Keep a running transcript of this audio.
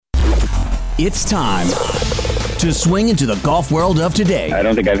It's time to swing into the golf world of today. I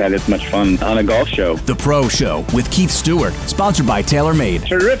don't think I've had this much fun on a golf show. The Pro Show with Keith Stewart, sponsored by TaylorMade.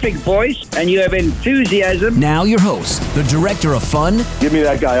 Terrific voice, and you have enthusiasm. Now your host, the director of fun. Give me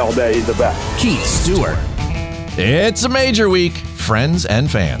that guy all day. He's the best. Keith Stewart. It's a major week, friends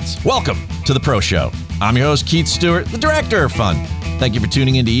and fans. Welcome to the Pro Show. I'm your host, Keith Stewart, the director of fun. Thank you for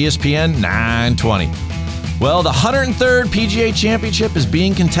tuning into ESPN 920. Well, the 103rd PGA Championship is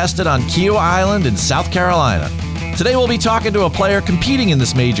being contested on Kiawah Island in South Carolina. Today we'll be talking to a player competing in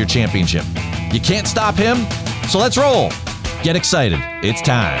this major championship. You can't stop him, so let's roll. Get excited. It's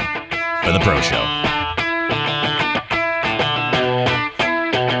time for the Pro Show.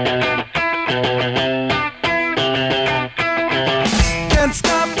 Can't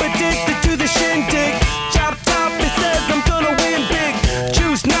stop, addicted to the shindig. Chop, chop, it says I'm gonna win big.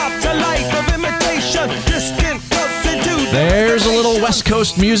 Choose not to life of imitation. Distant cousin to There's a little West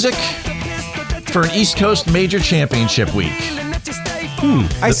Coast music for an East Coast Major Championship week.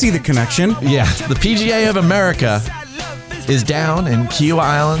 I see the connection. Yeah, the PGA of America is down in Kiawah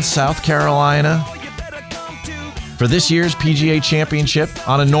Island, South Carolina for this year's PGA Championship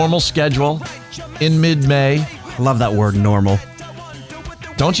on a normal schedule in mid-May. Love that word, normal.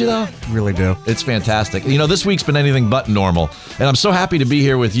 Don't you, though? Really do. It's fantastic. You know, this week's been anything but normal. And I'm so happy to be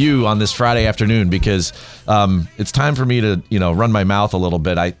here with you on this Friday afternoon because it's time for me to, run my mouth a little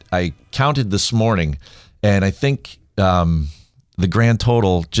bit. I counted this morning, and I think the grand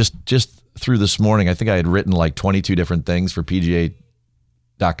total just through this morning, I think I had written like 22 different things for PGA.com.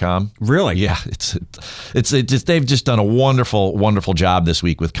 Really? Yeah, it's they've just done a wonderful job this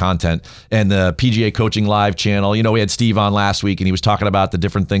week with content and the PGA Coaching Live channel. We had Steve on last week and he was talking about the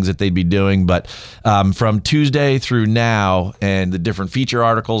different things that they'd be doing, but from Tuesday through now and the different feature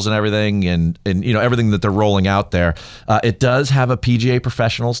articles and everything and everything that they're rolling out there, it does have a PGA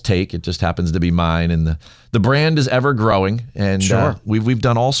Professionals take. It just happens to be mine, and the brand is ever growing, and sure. We've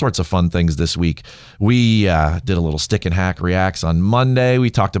done all sorts of fun things this week. We did a little Stick and Hack Reacts on Monday.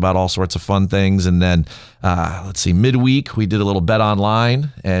 We talked about all sorts of fun things, and then midweek we did a little Bet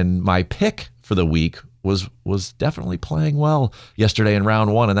Online, and my pick for the week was definitely playing well yesterday in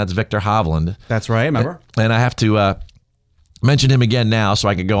round one, and that's Viktor Hovland. That's right, remember? And I have to mention him again now so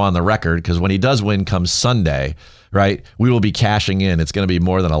I can go on the record, because when he does win come Sunday, right, we will be cashing in. It's going to be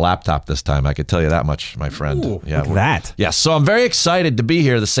more than a laptop this time. I could tell you that much, my friend. Ooh, look at that. Yeah, so I'm very excited to be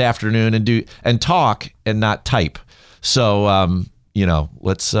here this afternoon and talk and not type. So,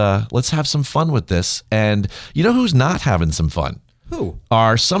 let's have some fun with this. And you know who's not having some fun? Who?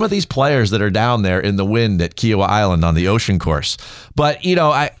 Are some of these players that are down there in the wind at Kiawah Island on the ocean course. But,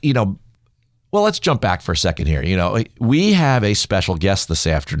 well, let's jump back for a second here. We have a special guest this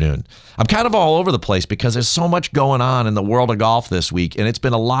afternoon. I'm kind of all over the place because there's so much going on in the world of golf this week, and it's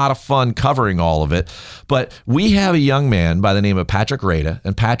been a lot of fun covering all of it. But we have a young man by the name of Patrick Rada,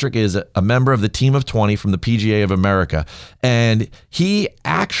 and Patrick is a member of the Team of 20 from the PGA of America, and he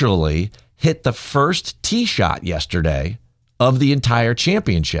actually hit the first tee shot yesterday of the entire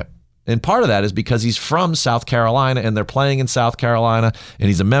championship. And part of that is because he's from South Carolina and they're playing in South Carolina, and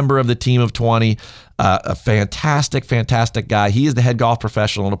he's a member of the Team of 20, a fantastic guy. He is the head golf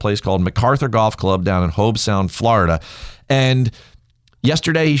professional in a place called MacArthur Golf Club down in Hobe Sound, Florida. And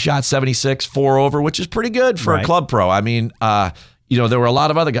yesterday he shot 76, 4 over, which is pretty good for a club pro. I mean, there were a lot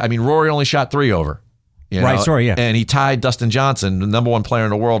of other guys. I mean, Rory only shot 3 over. Right, sorry, yeah. And he tied Dustin Johnson, the number 1 player in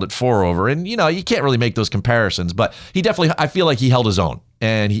the world, at 4 over. And, you can't really make those comparisons, but I feel like he held his own.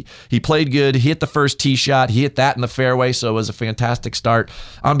 And he played good. He hit the first tee shot. He hit that in the fairway, so it was a fantastic start.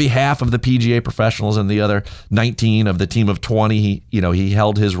 On behalf of the PGA Professionals and the other 19 of the Team of 20, he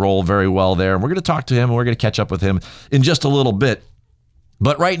held his role very well there. And we're going to talk to him, and we're going to catch up with him in just a little bit.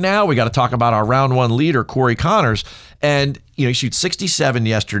 But right now, we got to talk about our round one leader, Corey Conners. And, he shoots 67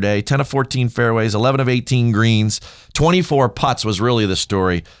 yesterday, 10 of 14 fairways, 11 of 18 greens, 24 putts was really the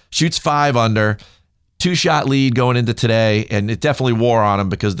story. Shoots 5 under, 2-shot lead going into today. And it definitely wore on him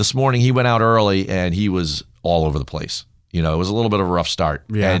because this morning he went out early and he was all over the place. It was a little bit of a rough start.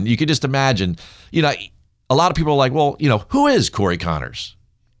 Yeah. And you could just imagine, a lot of people are like, well, who is Corey Conners?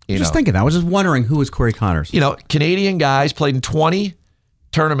 Just thinking that. I was just wondering, who is Corey Conners? Canadian guys, played in 20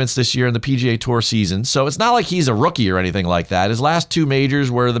 tournaments this year in the PGA Tour season. So it's not like he's a rookie or anything like that. His last 2 majors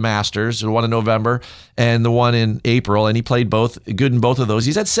were the Masters, the one in November and the one in April, and he played good in both of those.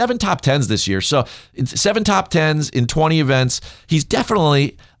 He's had 7 top 10s this year. So it's 7 top 10s in 20 events. He's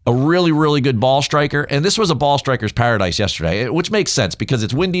definitely a really, really good ball striker. And this was a ball striker's paradise yesterday, which makes sense because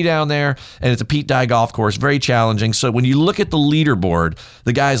it's windy down there and it's a Pete Dye golf course, very challenging. So when you look at the leaderboard,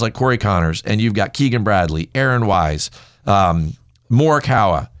 the guys like Corey Conners, and you've got Keegan Bradley, Aaron Wise,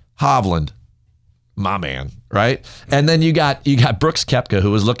 Morikawa, Hovland, my man, right? And then you got Brooks Koepka,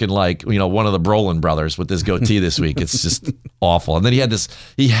 who was looking like, one of the Brolin brothers with this goatee this week. It's just awful. And then he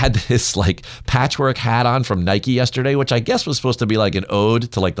had this like patchwork hat on from Nike yesterday, which I guess was supposed to be like an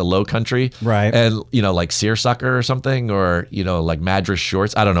ode to like the Low Country, right? And like seersucker or something, or like Madras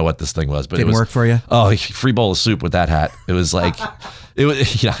shorts. I don't know what this thing was, but didn't work for you. Oh, free bowl of soup with that hat. It was like. It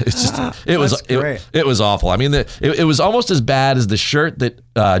was, it was awful. I mean, it was almost as bad as the shirt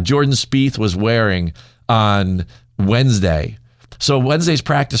that Jordan Spieth was wearing on Wednesday. So Wednesday's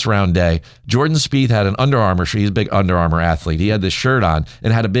practice round day, Jordan Spieth had an Under Armour shirt. He's a big Under Armour athlete. He had this shirt on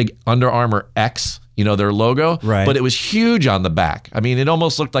and had a big Under Armour X, their logo, right? But it was huge on the back. I mean, it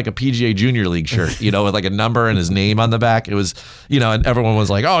almost looked like a PGA Junior League shirt, with like a number and his name on the back. It was, and everyone was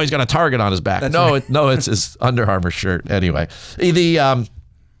like, "Oh, he's got a target on his back." It's his Under Armour shirt. Anyway, the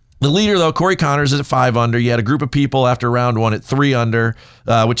leader though, Corey Connors, is at 5 under. You had a group of people after round 1 at 3 under,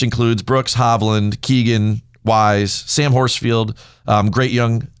 which includes Brooks, Hovland, Keegan, Wise, Sam Horsfield, great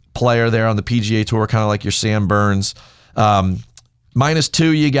young player there on the PGA Tour, kind of like your Sam Burns.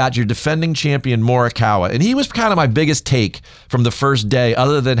 -2, you got your defending champion Morikawa, and he was kind of my biggest take from the first day,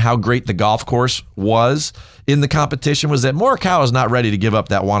 other than how great the golf course was in the competition, was that Morikawa is not ready to give up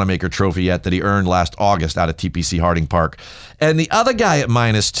that Wanamaker trophy yet that he earned last August out of TPC Harding Park. And the other guy at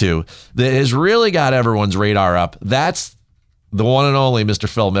 -2 that has really got everyone's radar up, that's the one and only Mr.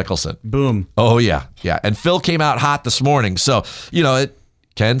 Phil Mickelson. Boom. Oh, yeah. And Phil came out hot this morning. So,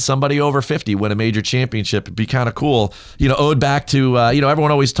 can somebody over 50 win a major championship? It'd be kind of cool. Owed back to, everyone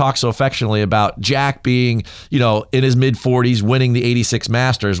always talks so affectionately about Jack being, in his mid-40s winning the 86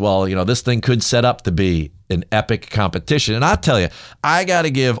 Masters. Well, this thing could set up to be an epic competition. And I'll tell you, I got to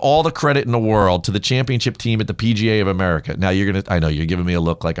give all the credit in the world to the championship team at the PGA of America. Now, I know you're giving me a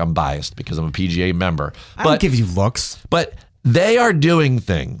look like I'm biased because I'm a PGA member. I don't give you looks. But they are doing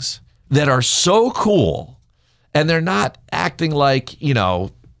things that are so cool. And they're not acting like,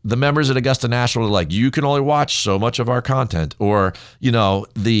 the members at Augusta National are like, you can only watch so much of our content. Or,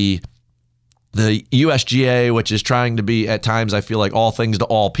 the USGA, which is trying to be, at times, I feel like all things to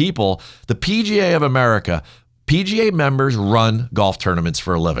all people. The PGA of America, PGA members run golf tournaments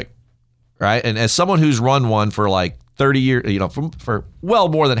for a living, right? And as someone who's run one for like 30 years, for well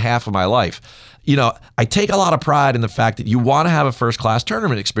more than half of my life, I take a lot of pride in the fact that you want to have a first-class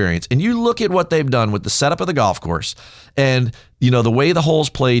tournament experience. And you look at what they've done with the setup of the golf course and, the way the holes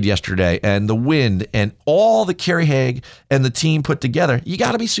played yesterday and the wind and all the Kerry Haig and the team put together, you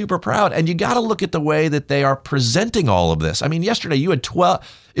got to be super proud. And you got to look at the way that they are presenting all of this. I mean, yesterday you had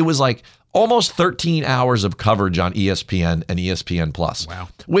it was like almost 13 hours of coverage on ESPN and ESPN Plus. Wow.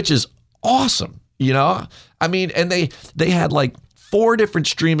 Which is awesome. I mean, and they had like 4 different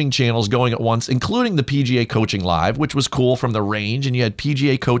streaming channels going at once, including the PGA Coaching Live, which was cool from the range. And you had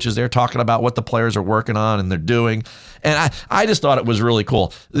PGA coaches there talking about what the players are working on and they're doing. And I just thought it was really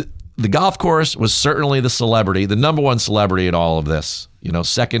cool. The golf course was certainly the celebrity, the number one celebrity at all of this.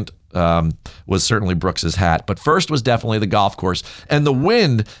 Second was certainly Brooks's hat. But first was definitely the golf course. And the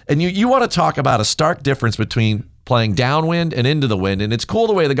wind, and you want to talk about a stark difference between playing downwind and into the wind. And it's cool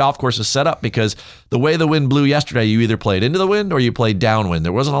the way the golf course is set up, because the way the wind blew yesterday, you either played into the wind or you played downwind.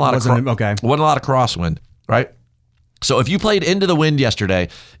 There wasn't a lot of crosswind, right? So if you played into the wind yesterday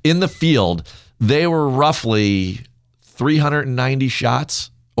in the field, they were roughly 390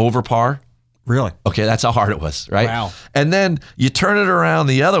 shots over par. Really? Okay, that's how hard it was, right? Wow. And then you turn it around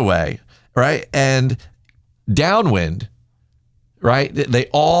the other way, right? And downwind, right? They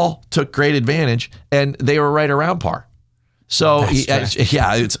all took great advantage, and they were right around par. So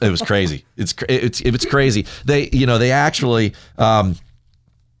it was crazy. It's crazy. They actually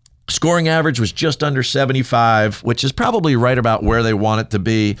scoring average was just under 75, which is probably right about where they want it to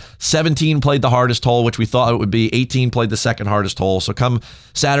be. 17 played the hardest hole, which we thought it would be. 18 played the second hardest hole. So come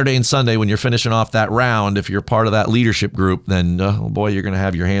Saturday and Sunday, when you're finishing off that round, if you're part of that leadership group, then oh boy, you're going to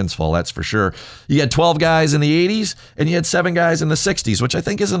have your hands full. That's for sure. You had 12 guys in the 80s and you had 7 guys in the 60s, which I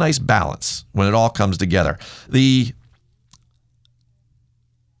think is a nice balance when it all comes together. The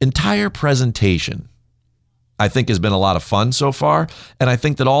entire presentation, I think, has been a lot of fun so far. And I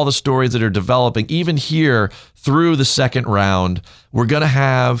think that all the stories that are developing, even here through the second round, we're going to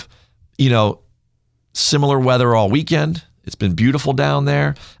have, similar weather all weekend. It's been beautiful down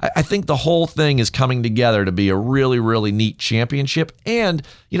there. I think the whole thing is coming together to be a really, really neat championship. And,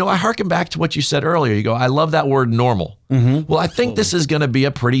 I hearken back to what you said earlier. You go, I love that word normal. Mm-hmm. Well, I think this is going to be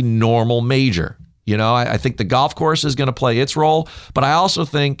a pretty normal major. I think the golf course is going to play its role, but I also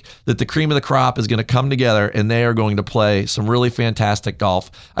think that the cream of the crop is going to come together and they are going to play some really fantastic golf.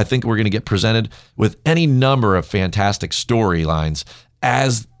 I think we're going to get presented with any number of fantastic storylines.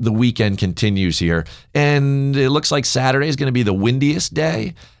 as the weekend continues here. And it looks like Saturday is going to be the windiest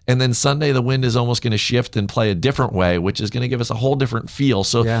day. And then Sunday, the wind is almost going to shift and play a different way, which is going to give us a whole different feel.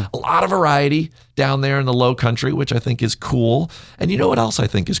 So a lot of variety down there in the low country, which I think is cool. And you know what else I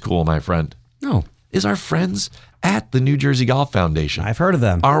think is cool, my friend? No. Is our friends at the New Jersey Golf Foundation. I've heard of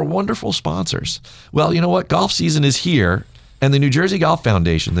them. Our wonderful sponsors. Well, you know what? Golf season is here. And the New Jersey Golf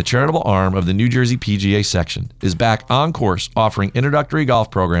Foundation, the charitable arm of the New Jersey PGA section, is back on course offering introductory golf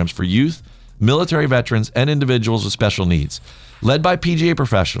programs for youth, military veterans, and individuals with special needs. Led by PGA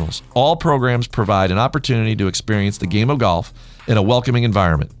professionals, all programs provide an opportunity to experience the game of golf in a welcoming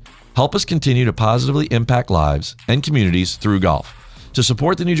environment. Help us continue to positively impact lives and communities through golf. To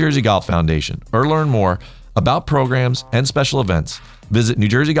support the New Jersey Golf Foundation or learn more about programs and special events, visit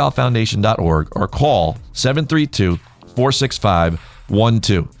NewJerseyGolfFoundation.org or call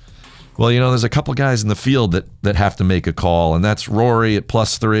 732-465-12. Well, you know, there's a couple guys in the field that have to make a call, and that's Rory at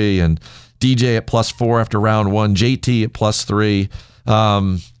 +3 and DJ at +4 after round one, JT at +3.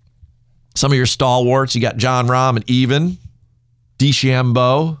 Some of your stalwarts, you got John Rahm and even,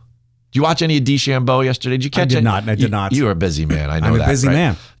 DeChambeau. Did you watch any of DeChambeau yesterday? Did you catch it? I did not. You were a busy man. I know that. I'm a busy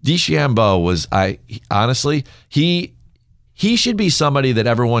man. DeChambeau was, honestly, he should be somebody that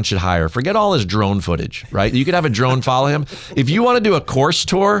everyone should hire. Forget all his drone footage, right? You could have a drone follow him. If you want to do a course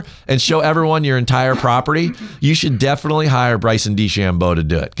tour and show everyone your entire property, you should definitely hire Bryson DeChambeau to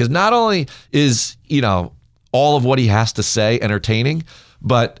do it. Because not only is, you know, all of what he has to say entertaining,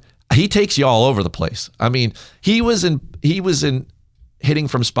 but he takes you all over the place. I mean, he was in hitting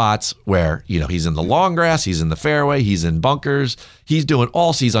from spots where, you know, he's in the long grass, he's in the fairway, he's in bunkers, he's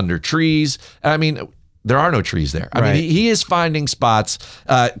under trees. I mean, there are no trees there. I mean, he is finding spots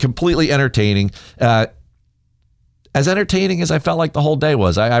completely entertaining. As entertaining as I felt like the whole day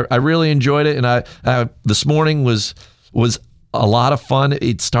was. I really enjoyed it. And this morning was a lot of fun.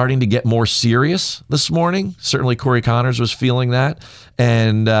 It's starting to get more serious this morning. Certainly Corey Connors was feeling that.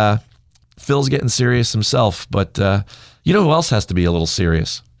 And Phil's getting serious himself. But you know who else has to be a little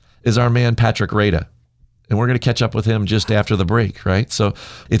serious? Is our man Patrick Rada. And we're going to catch up with him just after the break, right? So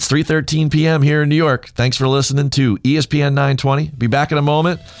it's 3:13 p.m. here in New York. Thanks for listening to ESPN 920. Be back in a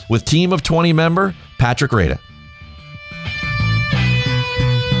moment with Team of 20 member Patrick Rada.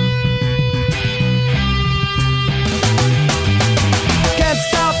 Can't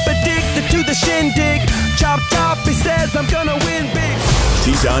stop, addicted to the shindig. Chop, chop, he says I'm gonna win big.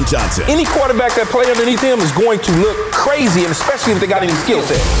 Keyshawn Johnson. Any quarterback that play underneath him is going to look crazy, and especially if they got any skill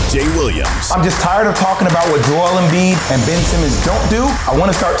set. Jay Williams. I'm just tired of talking about what Joel Embiid and Ben Simmons don't do. I want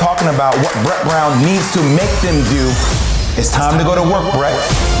to start talking about what Brett Brown needs to make them do. It's time to go to work, Brett.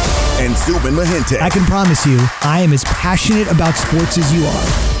 And Zubin Mehenti. I can promise you, I am as passionate about sports as you are.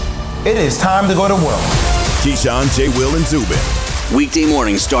 It is time to go to work. Keyshawn, Jay, Will, and Zubin. Weekday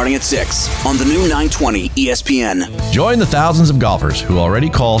mornings starting at 6 on the new 920 ESPN. Join the thousands of golfers who already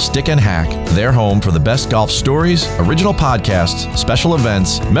call Stick and Hack their home for the best golf stories, original podcasts, special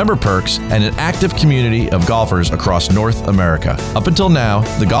events, member perks, and an active community of golfers across North America. Up until now,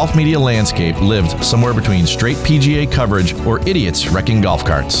 the golf media landscape lived somewhere between straight PGA coverage or idiots wrecking golf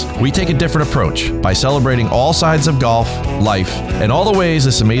carts. We take a different approach by celebrating all sides of golf, life, and all the ways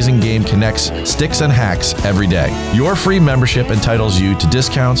this amazing game connects sticks and hacks every day. Your free membership entitles you to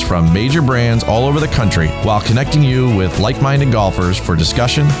discounts from major brands all over the country while connecting you with like-minded golfers for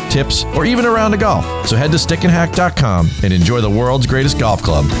discussion, tips, or even a round of golf. So head to stickandhack.com and enjoy the world's greatest golf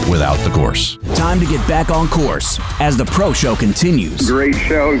club without the course. Time to get back on course as the Pro Show continues. Great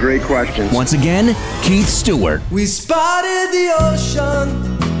show and great questions. Once again, Keith Stewart. We spotted the ocean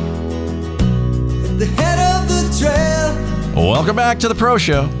at the head of the trail. Welcome back to the Pro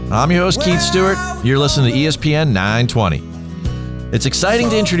Show. I'm your host, Keith Stewart. You're listening to ESPN 920. It's exciting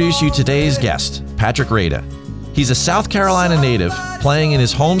to introduce you today's guest, Patrick Rada. He's a South Carolina native playing in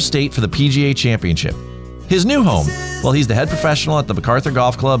his home state for the PGA Championship. His new home, well, he's the head professional at the MacArthur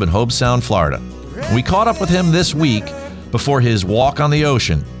Golf Club in Hobe Sound, Florida. We caught up with him this week before his walk on the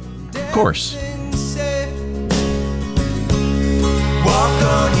ocean course. Walk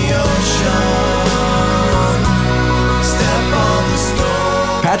on the ocean, step on the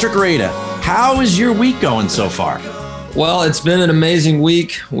storm. Patrick Rada, how is your week going so far? Well, it's been an amazing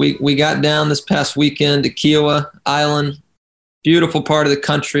week. We got down this past weekend to Kiowa Island, beautiful part of the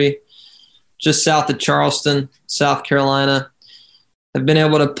country, just south of Charleston, South Carolina. I've been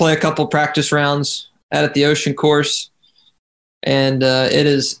able to play a couple practice rounds at the Ocean Course, and it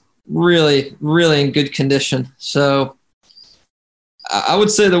is really, really in good condition. So I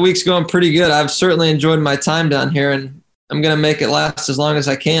would say the week's going pretty good. I've certainly enjoyed my time down here, and I'm going to make it last as long as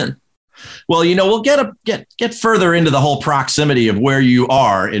I can. Well, we'll get further into the whole proximity of where you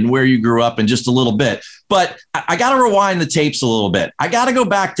are and where you grew up in just a little bit. But I got to rewind the tapes a little bit. I got to go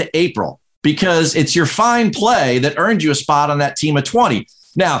back to April because it's your fine play that earned you a spot on that team of 20.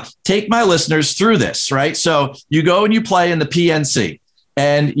 Now, take my listeners through this, right? So you go and you play in the PNC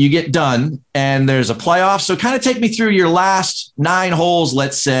and you get done and there's a playoff. So kind of take me through your last 9 holes,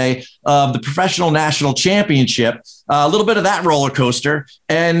 let's say, of the Professional National Championship, a little bit of that roller coaster,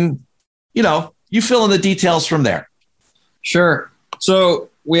 and, you fill in the details from there. Sure. So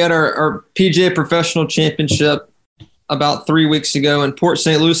we had our PGA Professional Championship about 3 weeks ago in Port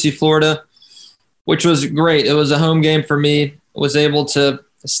St. Lucie, Florida, which was great. It was a home game for me. I was able to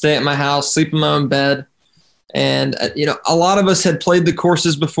stay at my house, sleep in my own bed. And, a lot of us had played the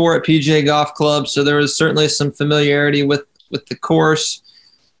courses before at PGA Golf Club, so there was certainly some familiarity with the course.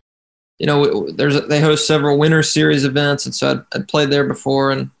 They host several Winter Series events, and so I'd played there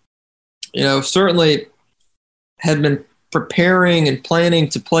before and, certainly had been preparing and planning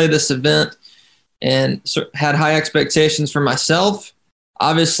to play this event and had high expectations for myself.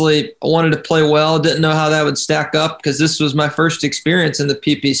 Obviously, I wanted to play well. Didn't know how that would stack up because this was my first experience in the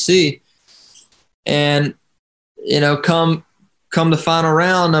PPC. And, come the final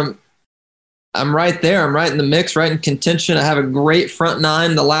round, I'm right there. I'm right in the mix, right in contention. I have a great front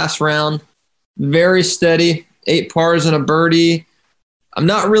 9 the last round. Very steady, 8 pars and a birdie. I'm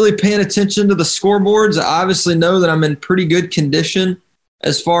not really paying attention to the scoreboards. I obviously know that I'm in pretty good condition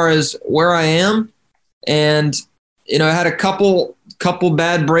as far as where I am. And, I had a couple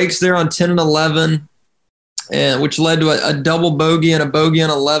bad breaks there on 10 and 11, and which led to a double bogey and a bogey on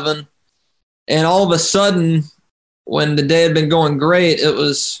 11. And all of a sudden, when the day had been going great, it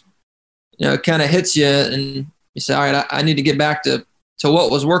was, it kind of hits you and you say, all right, I need to get back to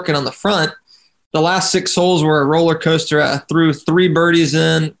what was working on the front. The last 6 holes were a roller coaster. I threw 3 birdies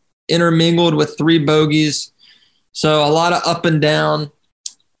in, intermingled with 3 bogeys. So a lot of up and down.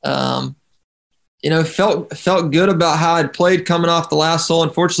 Felt good about how I'd played coming off the last hole.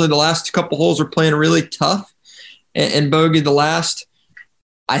 Unfortunately, the last couple holes were playing really tough and bogeyed the last.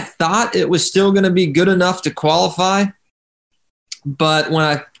 I thought it was still going to be good enough to qualify. But when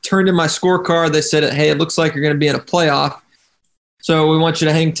I turned in my scorecard, they said, hey, it looks like you're going to be in a playoff. So we want you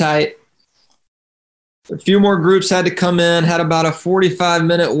to hang tight. A few more groups had to come in, had about a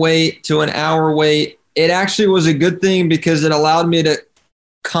 45-minute wait to an hour wait. It actually was a good thing because it allowed me to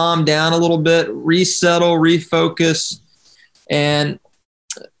calm down a little bit, resettle, refocus. And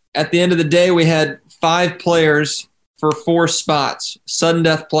at the end of the day, we had 5 players for 4 spots, sudden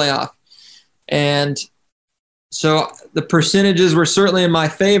death playoff. And so the percentages were certainly in my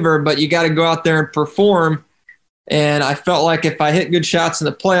favor, but you got to go out there and perform. And I felt like if I hit good shots in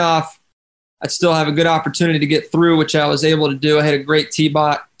the playoff, I'd still have a good opportunity to get through, which I was able to do. I had a great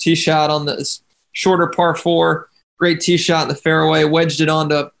tee shot on the shorter par 4, great tee shot in the fairway, wedged it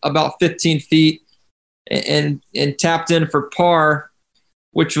onto about 15 feet and tapped in for par,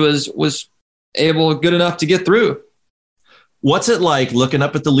 which was good enough to get through. What's it like looking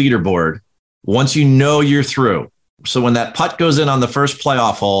up at the leaderboard once you know you're through? So when that putt goes in on the first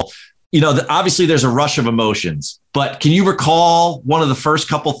playoff hole, obviously there's a rush of emotions, but can you recall one of the first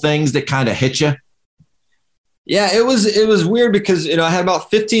couple things that kind of hit you? Yeah, it was weird because, I had about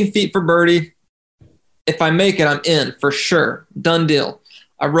 15 feet for birdie. If I make it, I'm in for sure. Done deal.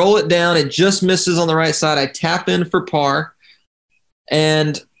 I roll it down. It just misses on the right side. I tap in for par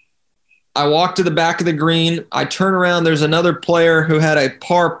and I walk to the back of the green. I turn around. There's another player who had a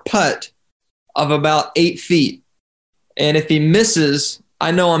par putt of about 8 feet. And if he misses,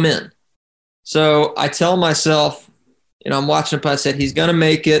 I know I'm in. So I tell myself, I'm watching him. I said, he's going to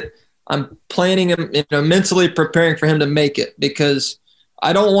make it. I'm planning him, mentally preparing for him to make it because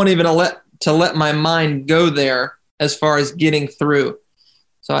I don't want even to let my mind go there as far as getting through.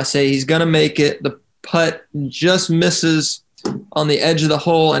 So I say, he's going to make it. The putt just misses on the edge of the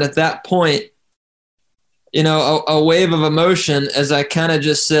hole. And at that point, a wave of emotion as I kind of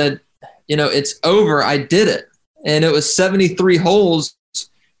just said, it's over. I did it. And it was 73 holes.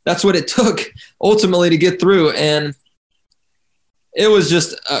 That's what it took ultimately to get through. And it was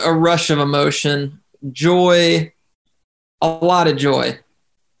just a rush of emotion, joy, a lot of joy.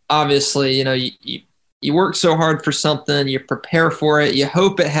 Obviously, you work so hard for something, you prepare for it, you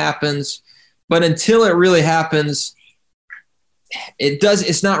hope it happens, but until it really happens,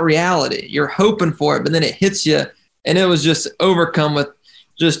 it's not reality. You're hoping for it, but then it hits you, and it was just overcome with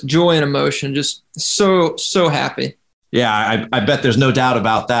just joy and emotion, just so happy. Yeah, I bet there's no doubt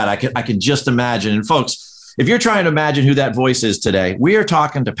about that. I can just imagine. And folks, if you're trying to imagine who that voice is today, we are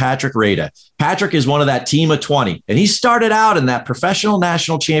talking to Patrick Rada. Patrick is one of that team of 20, and he started out in that professional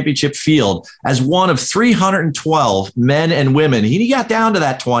national championship field as one of 312 men and women. He got down to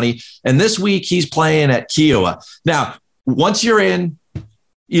that 20, and this week he's playing at Kiowa. Now, once you're in,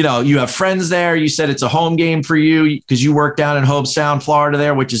 you have friends there. You said it's a home game for you because you work down in Hobe Sound, Florida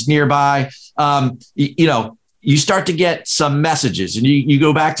there, which is nearby. You start to get some messages and you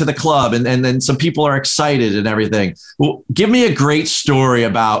go back to the club and then some people are excited and everything. Well, give me a great story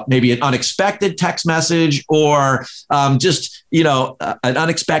about maybe an unexpected text message or just an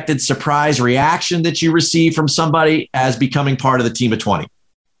unexpected surprise reaction that you received from somebody as becoming part of the team of 20.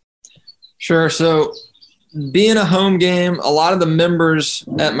 Sure. So being a home game, a lot of the members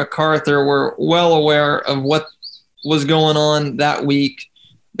at MacArthur were well aware of what was going on that week.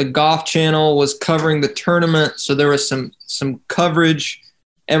 The Golf Channel was covering the tournament, so there was some coverage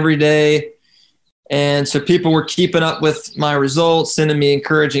every day. And so people were keeping up with my results, sending me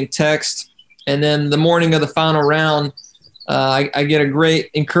encouraging texts. And then the morning of the final round, I get a great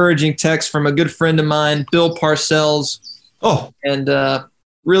encouraging text from a good friend of mine, Bill Parcells. Oh. And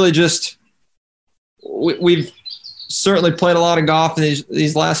really just we've certainly played a lot of golf in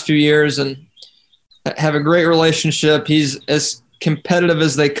these last few years and have a great relationship. He's as competitive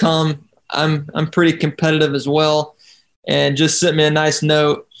as they come. I'm pretty competitive as well, and just sent me a nice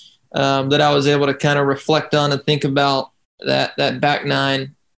note that I was able to kind of reflect on and think about that back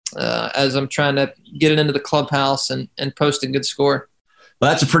nine as I'm trying to get it into the clubhouse and post a good score. Well,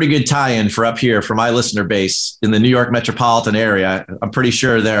 that's a pretty good tie-in for up here for my listener base in the New York metropolitan area. I'm pretty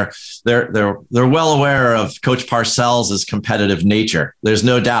sure they're well aware of Coach Parcells' competitive nature. There's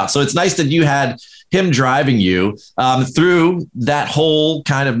no doubt. So it's nice that you had him driving you through that whole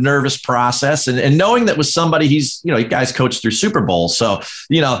kind of nervous process and knowing that was somebody you guys coached through Super Bowl. So,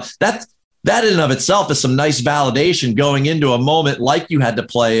 that in and of itself is some nice validation going into a moment like you had to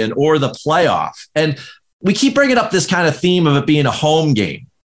play in or the playoff. And we keep bringing up this kind of theme of it being a home game.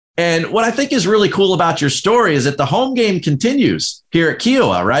 And what I think is really cool about your story is that the home game continues here at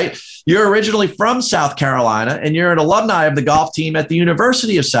Kiowa, right? You're originally from South Carolina and you're an alumni of the golf team at the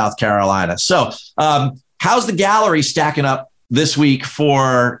University of South Carolina. So how's the gallery stacking up this week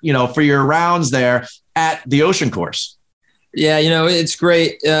for your rounds there at the Ocean Course? Yeah, it's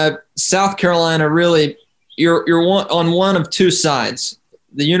great. South Carolina, really, you're on one of two sides.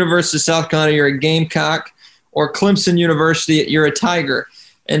 The University of South Carolina, you're a Gamecock, or Clemson University, you're a Tiger.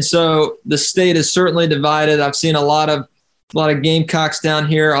 And so the state is certainly divided. I've seen a lot of Gamecocks down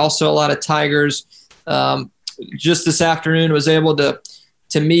here, also a lot of Tigers. Just this afternoon was able to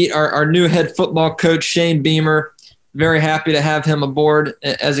meet our new head football coach, Shane Beamer. Very happy to have him aboard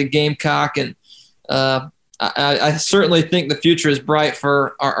as a Gamecock. And I certainly think the future is bright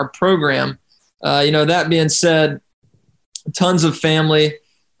for our program. That being said, tons of family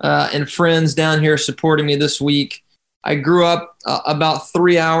and friends down here supporting me this week. I grew up about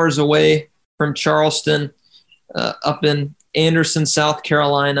 3 hours away from Charleston, up in Anderson, South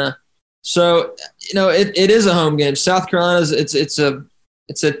Carolina. So, it is a home game. South Carolina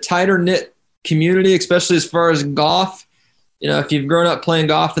it's a tighter knit community, especially as far as golf. If you've grown up playing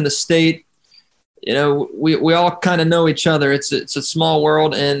golf in the state, we all kind of know each other. It's a small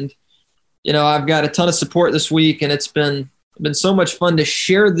world, and I've got a ton of support this week, and it's been so much fun to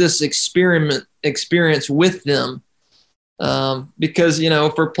share this experience with them. Because,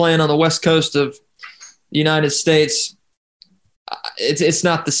 if we're playing on the West Coast of the United States, it's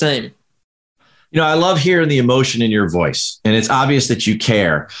not the same. I love hearing the emotion in your voice, and it's obvious that you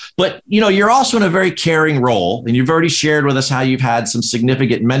care. But, you're also in a very caring role, and you've already shared with us how you've had some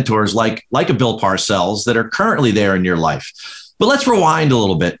significant mentors like a Bill Parcells that are currently there in your life. But let's rewind a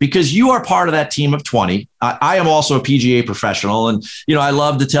little bit because you are part of that team of 20. I am also a PGA professional. And, I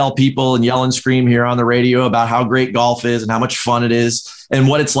love to tell people and yell and scream here on the radio about how great golf is and how much fun it is and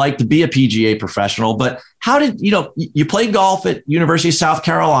what it's like to be a PGA professional. But how did, you played golf at University of South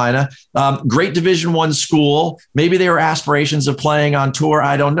Carolina, great Division I school. Maybe there were aspirations of playing on tour.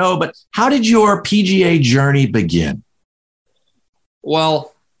 I don't know. But how did your PGA journey begin?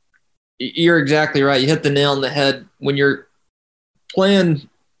 Well, you're exactly right. You hit the nail on the head. When you're playing,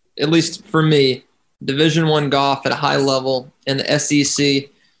 at least for me, Division I golf at a high level in the SEC,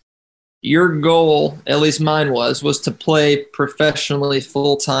 your goal, at least mine was to play professionally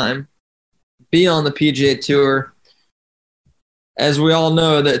full-time, be on the PGA Tour. As we all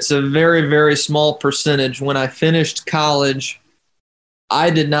know, that's a very, very small percentage. When I finished college, I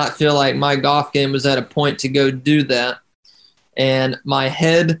did not feel like my golf game was at a point to go do that. And my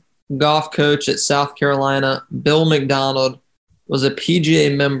head golf coach at South Carolina, Bill McDonald, was a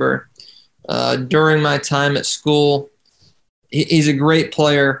PGA member during my time at school. He's a great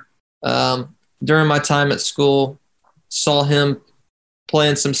player. During my time at school, saw him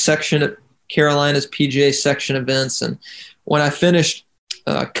playing some section at Carolina's PGA section events. And when I finished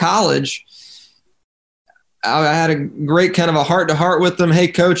college, I had a great kind of a heart-to-heart with him. Hey,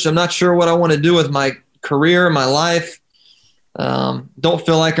 coach, I'm not sure what I want to do with my career, my life. Don't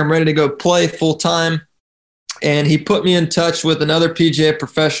feel like I'm ready to go play full-time. And he put me in touch with another PGA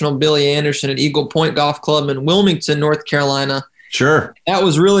professional, Billy Anderson, at Eagle Point Golf Club in Wilmington, North Carolina. Sure. That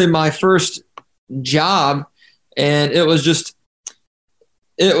was really my first job. And it was just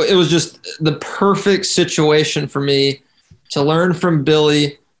the perfect situation for me to learn from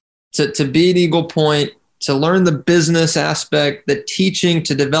Billy, to be at Eagle Point, to learn the business aspect, the teaching,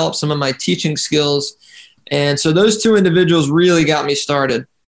 to develop some of my teaching skills. And so those two individuals really got me started.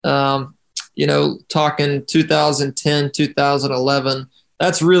 Talking 2010, 2011,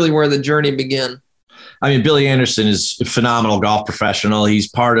 that's really where the journey began. I mean, Billy Anderson is a phenomenal golf professional. He's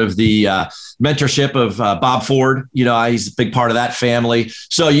part of the mentorship of Bob Ford. He's a big part of that family.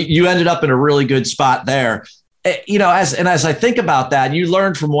 So you ended up in a really good spot there. As I think about that, you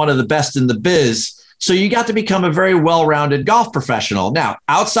learned from one of the best in the biz. So you got to become a very well-rounded golf professional. Now,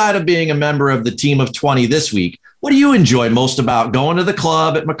 outside of being a member of the team of 20 this week, what do you enjoy most about going to the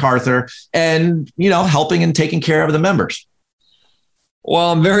club at MacArthur and, helping and taking care of the members?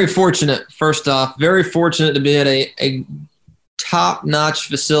 Well, I'm very fortunate, first off, very fortunate to be at a top-notch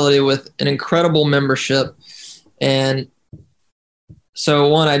facility with an incredible membership. And so,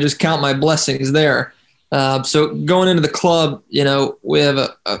 one, I just count my blessings there. So going into the club, we have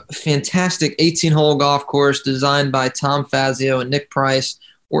a fantastic 18-hole golf course designed by Tom Fazio and Nick Price.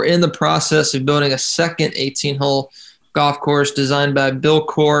 We're in the process of building a second 18-hole golf course designed by Bill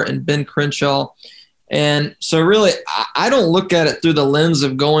Core and Ben Crenshaw. And so really, I don't look at it through the lens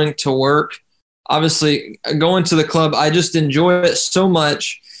of going to work. Obviously, going to the club, I just enjoy it so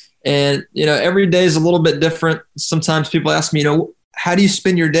much. And, every day is a little bit different. Sometimes people ask me, how do you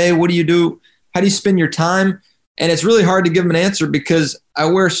spend your day? What do you do? How do you spend your time? And it's really hard to give them an answer because I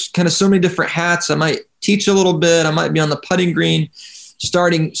wear kind of so many different hats. I might teach a little bit. I might be on the putting green,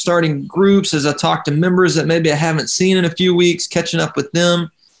 starting groups as I talk to members that maybe I haven't seen in a few weeks, catching up with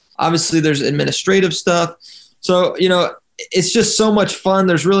them. Obviously, there's administrative stuff. So, it's just so much fun.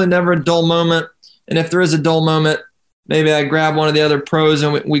 There's really never a dull moment. And if there is a dull moment, maybe I grab one of the other pros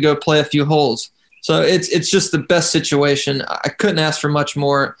and we go play a few holes. So it's just the best situation. I couldn't ask for much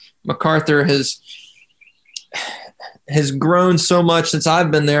more. MacArthur has grown so much since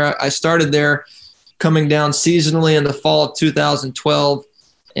I've been there. I started there coming down seasonally in the fall of 2012,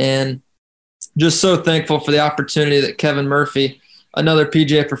 and just so thankful for the opportunity that Kevin Murphy, another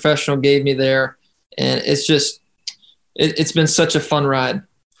PGA professional, gave me there. And it's been such a fun ride.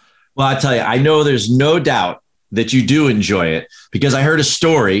 Well, I tell you, I know there's no doubt that you do enjoy it, because I heard a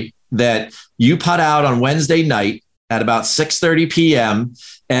story that you put out on Wednesday night at about 6:30 p.m.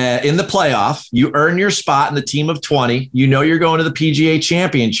 In the playoff. You earn your spot in the team of 20. You're going to the PGA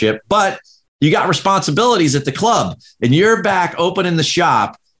Championship, but you got responsibilities at the club, and you're back opening the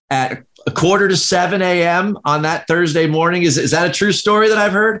shop at 6:45 a.m. on that Thursday morning. Is that a true story that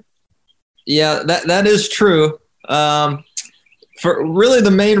I've heard? Yeah, that is true. For really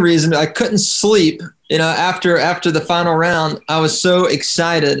the main reason, I couldn't sleep. After the final round, I was so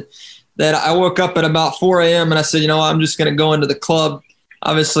excited that I woke up at about 4 a.m. and I said, I'm just going to go into the club.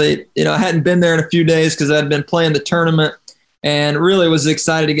 Obviously, I hadn't been there in a few days because I'd been playing the tournament, and really was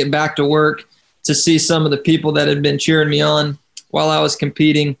excited to get back to work, to see some of the people that had been cheering me on while I was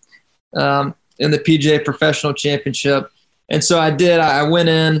competing in the PGA Professional Championship. And so I did. I went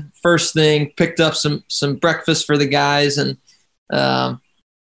in first thing, picked up some breakfast for the guys, and I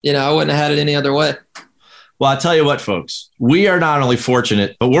wouldn't have had it any other way. Well, I'll tell you what, folks, we are not only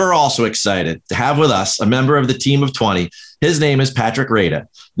fortunate, but we're also excited to have with us a member of the team of 20. His name is Patrick Rada.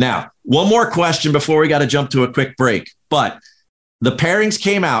 Now, one more question before we got to jump to a quick break, but the pairings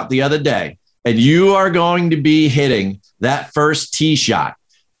came out the other day, and you are going to be hitting that first tee shot.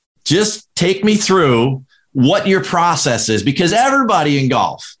 Just take me through what your process is, because everybody in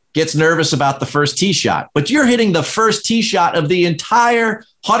golf gets nervous about the first tee shot, but you're hitting the first tee shot of the entire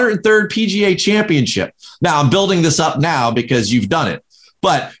 103rd PGA Championship. Now, I'm building this up now because you've done it.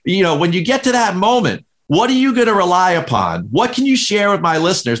 But, when you get to that moment, what are you going to rely upon? What can you share with my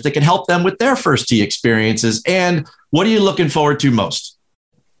listeners that can help them with their first tee experiences? And what are you looking forward to most?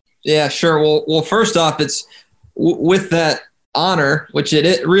 Yeah, sure. Well, first off, it's with that honor, which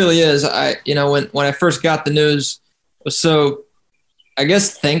it really is. When I first got the news, I was so, I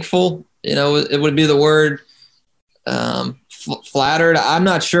guess, thankful, it would be the word, flattered. I'm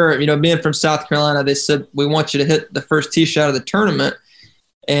not sure, being from South Carolina, they said, we want you to hit the first tee shot of the tournament.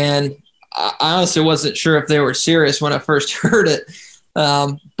 And I honestly wasn't sure if they were serious when I first heard it.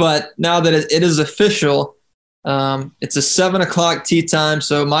 But now that it is official, it's a 7:00 tee time.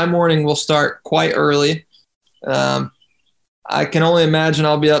 So my morning will start quite early. I can only imagine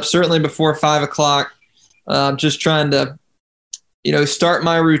I'll be up certainly before 5:00. Just trying to, start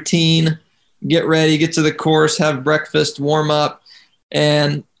my routine, get ready, get to the course, have breakfast, warm up.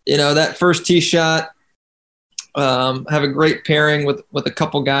 And, that first tee shot, have a great pairing with a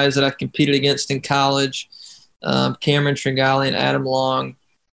couple guys that I competed against in college, Cameron Tringali and Adam Long.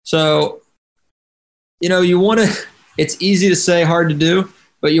 So, you want to – it's easy to say, hard to do,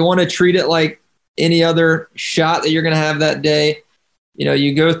 but you want to treat it like any other shot that you're going to have that day.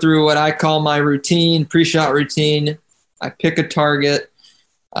 You go through what I call my routine, pre-shot routine. I pick a target.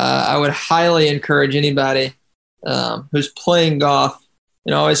 I would highly encourage anybody who's playing golf.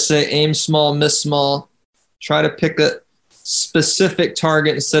 I always say aim small, miss small. Try to pick a specific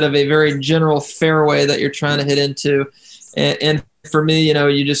target instead of a very general fairway that you're trying to hit into. And for me,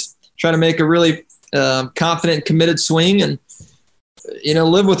 you just try to make a really confident, committed swing and,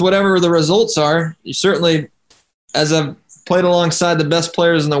 live with whatever the results are. You certainly, as I've played alongside the best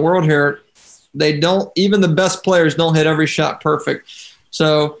players in the world here, even the best players don't hit every shot perfect.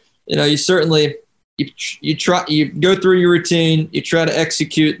 So, you certainly, you go through your routine, you try to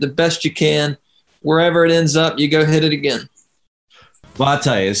execute the best you can. Wherever it ends up, you go hit it again. Well, I'll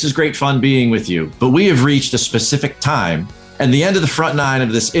tell you, this is great fun being with you, but we have reached a specific time and the end of the front nine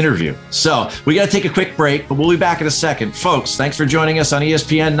of this interview. So we got to take a quick break, but we'll be back in a second. Folks, thanks for joining us on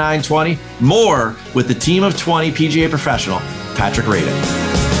ESPN 920. More with the Team of 20 PGA professional, Patrick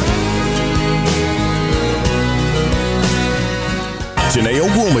Radin. Janae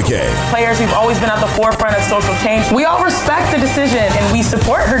Ogwumike. Players who've always been at the forefront of social change. We all respect the decision and we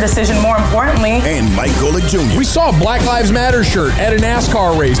support her decision, more importantly. And Mike Golic Jr. We saw a Black Lives Matter shirt at a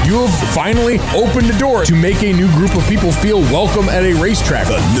NASCAR race. You have finally opened the door to make a new group of people feel welcome at a racetrack.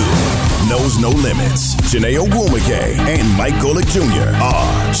 The new Knows No Limits. Janae Ogwumike and Mike Golic Jr.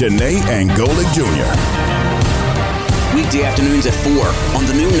 are Janae and Golic Jr. Weekday afternoons at 4 on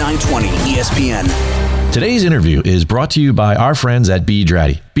the new 920 ESPN. Today's interview is brought to you by our friends at B.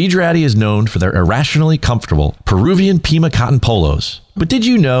 Draddy. B. Draddy is known for their irrationally comfortable Peruvian Pima cotton polos. But did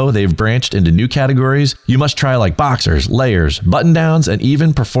you know they've branched into new categories you must try, like boxers, layers, button-downs, and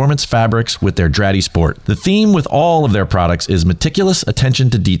even performance fabrics with their Draddy Sport? The theme with all of their products is meticulous attention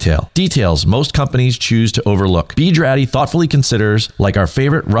to detail. Details most companies choose to overlook. B. Draddy thoughtfully considers, like our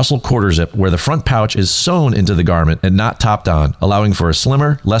favorite Russell quarter zip, where the front pouch is sewn into the garment and not topped on, allowing for a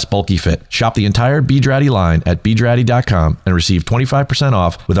slimmer, less bulky fit. Shop the entire B. Draddy line at bdraddy.com and receive 25%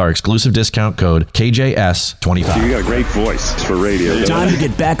 off with our exclusive discount code KJS25. You got a great voice for radio. Time to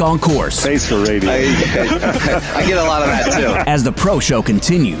get back on course. Face for radio. I get a lot of that too. As the Pro Show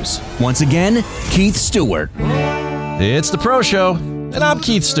continues. Once again, Keith Stewart. It's the Pro Show, and I'm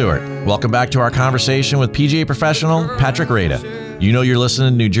Keith Stewart. Welcome back to our conversation with PGA professional Patrick Radin. You know you're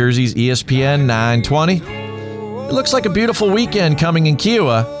listening to New Jersey's ESPN 920. It looks like a beautiful weekend coming in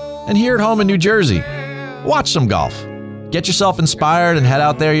Kiowa, and here at home in New Jersey. Watch some golf. Get yourself inspired and head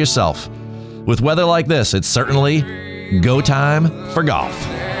out there yourself. With weather like this, it's certainly go time for golf.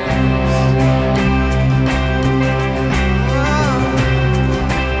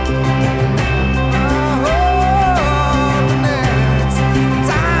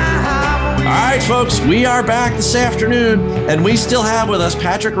 All right, folks, we are back this afternoon, and we still have with us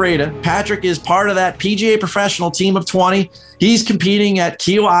Patrick Radin. Patrick is part of that PGA professional team of 20. He's competing at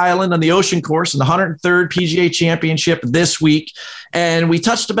Kiawah Island on the Ocean Course in the 103rd PGA Championship this week, and we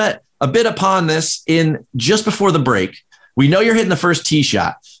touched a bit upon this in just before the break. We know you're hitting the first tee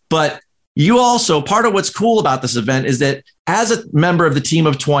shot, but you also, part of what's cool about this event is that as a member of the team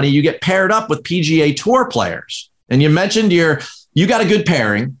of 20, you get paired up with PGA Tour players. And you mentioned you got a good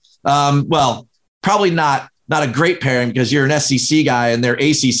pairing. Well, probably not a great pairing because you're an SEC guy and they're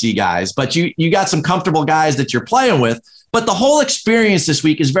ACC guys, but you got some comfortable guys that you're playing with. But the whole experience this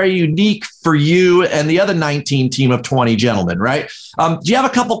week is very unique for you and the other 19 team of 20 gentlemen, right? Do you have a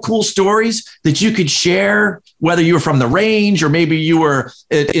couple cool stories that you could share, whether you were from the range or maybe you were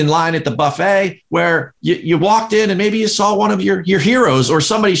in line at the buffet where you walked in and maybe you saw one of your heroes or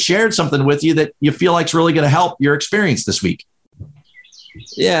somebody shared something with you that you feel like is really going to help your experience this week?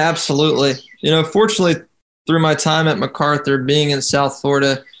 Yeah, absolutely. Fortunately, through my time at MacArthur, being in South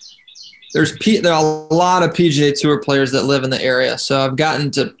Florida, there are a lot of PGA Tour players that live in the area. So I've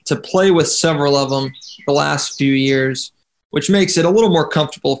gotten to play with several of them the last few years, which makes it a little more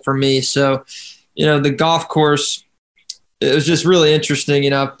comfortable for me. So, the golf course it was just really interesting. You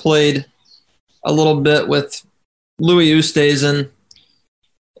know, I've played a little bit with Louis Oosthuizen,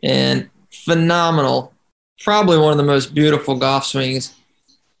 and phenomenal, probably one of the most beautiful golf swings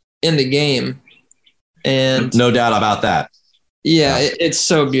in the game. And no doubt about that. Yeah, it's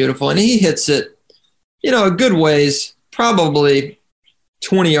so beautiful. And he hits it, you know, a good ways, probably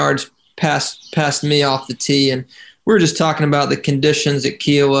 20 yards past me off the tee. And we were just talking about the conditions at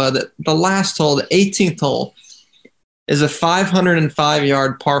Kiowa. That the last hole, the 18th hole, is a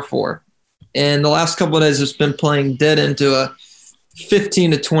 505-yard par 4. And the last couple of days it's been playing dead into a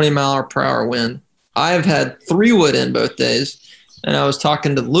 15 to 20 mile per hour wind. I've had 3-wood in both days. And I was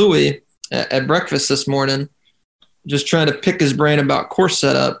talking to Louis at breakfast this morning, just trying to pick his brain about course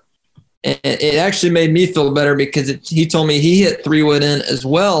setup. And it actually made me feel better because he told me he hit 3-wood in as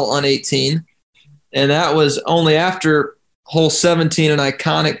well on 18. And that was only after hole 17, an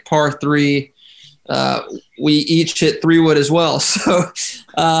iconic par 3. We each hit 3-wood as well. So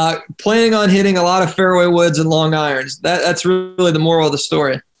planning on hitting a lot of fairway woods and long irons. That's really the moral of the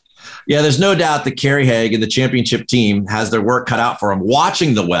story. Yeah, there's no doubt that Kerry Haigh and the championship team has their work cut out for them,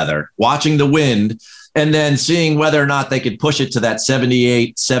 watching the weather, watching the wind, and then seeing whether or not they could push it to that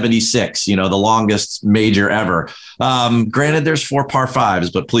 78, 76, you know, the longest major ever. Granted, there's 4 par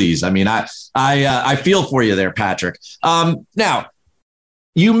 5s, but please, I mean, I feel for you there, Patrick. Now,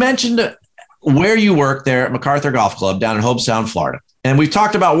 you mentioned where you work there at MacArthur Golf Club down in Hobe Sound, Florida. And we've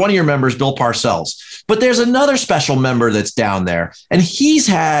talked about one of your members, Bill Parcells. But there's another special member that's down there, and he's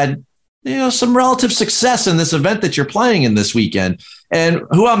had, you know, some relative success in this event that you're playing in this weekend. And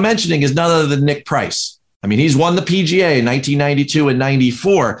who I'm mentioning is none other than Nick Price. I mean, he's won the PGA in 1992 and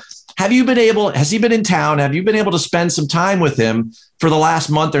 94. Has he been in town? Have you been able to spend some time with him for the last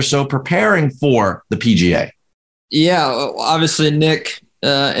month or so preparing for the PGA? Yeah, obviously Nick,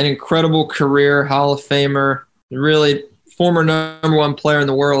 an incredible career, Hall of Famer, really former number 1 player in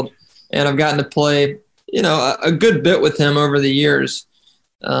the world. And I've gotten to play, you know, a good bit with him over the years.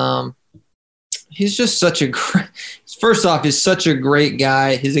 He's just such a great, first off, he's such a great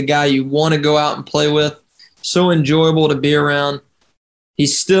guy. He's a guy you want to go out and play with. So enjoyable to be around. He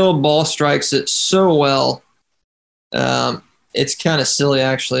still ball strikes it so well. It's kind of silly,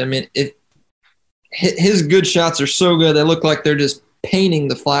 actually. I mean, his good shots are so good. They look like they're just painting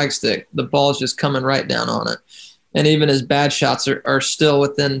the flagstick. The ball's just coming right down on it. And even his bad shots are still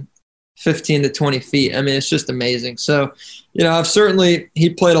within 15 to 20 feet. I mean, it's just amazing. So, you know, he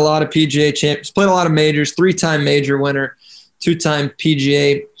played a lot of PGA champions, played a lot of majors, 3-time major winner, 2-time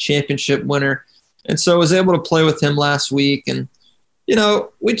PGA championship winner. And so I was able to play with him last week. And, you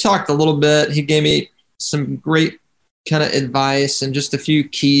know, we talked a little bit. He gave me some great kind of advice and just a few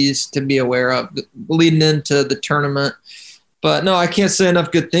keys to be aware of leading into the tournament. But no, I can't say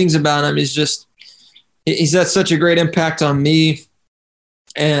enough good things about him. He's had such a great impact on me,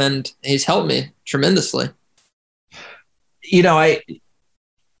 and he's helped me tremendously. You know,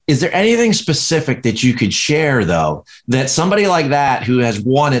 is there anything specific that you could share, though, that somebody like that who has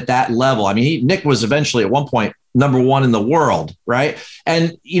won at that level? I mean, Nick was eventually at one point number 1 in the world, right?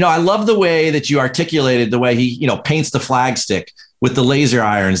 And, you know, I love the way that you articulated the way he, you know, paints the flagstick with the laser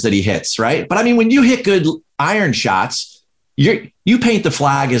irons that he hits, right? But I mean, when you hit good iron shots, you paint the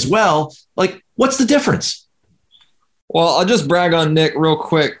flag as well. Like, what's the difference? Well, I'll just brag on Nick real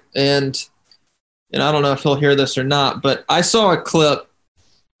quick, and I don't know if he'll hear this or not, but I saw a clip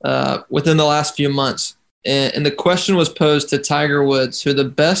within the last few months, and the question was posed to Tiger Woods, who the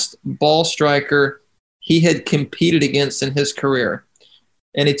best ball striker he had competed against in his career.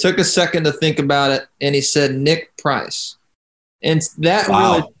 And he took a second to think about it, and he said Nick Price. And that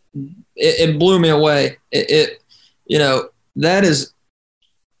really it blew me away. You know, that is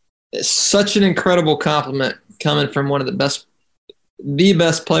such an incredible compliment coming from one of the best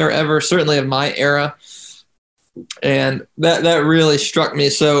player ever, certainly of my era. And that really struck me.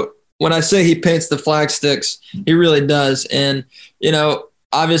 So when I say he paints the flagsticks, he really does. And, you know,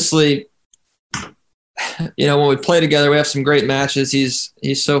 obviously, you know, when we play together, we have some great matches.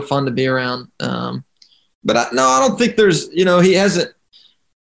 He's so fun to be around. But I don't think there's, you know, he hasn't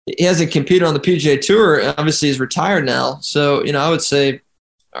competed on the PGA Tour. Obviously, he's retired now. So, you know, I would say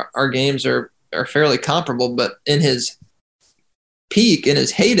our games are fairly comparable. But in his peak, in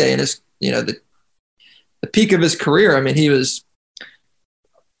his heyday, in his, you know, the peak of his career, I mean, he was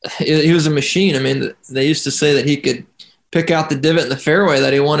a machine. I mean, they used to say that he could pick out the divot in the fairway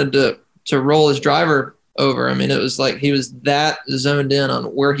that he wanted to roll his driver over. I mean, it was like he was that zoned in on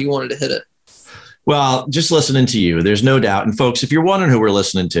where he wanted to hit it. Well, just listening to you, there's no doubt. And folks, if you're wondering who we're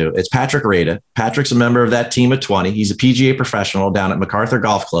listening to, it's Patrick Rada. Patrick's a member of that team of 20. He's a PGA professional down at MacArthur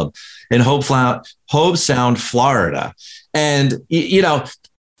Golf Club in Hobe Sound, Florida. And,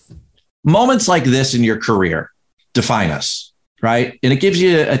 moments like this in your career define us, right? And it gives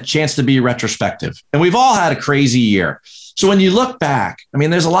you a chance to be retrospective. And we've all had a crazy year. So when you look back,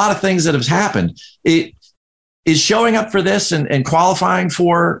 there's a lot of things that have happened. Is showing up for this and qualifying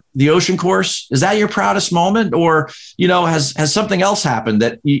for the Ocean Course, is that your proudest moment? Or, has something else happened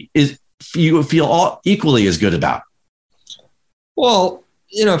that you feel equally as good about? Well,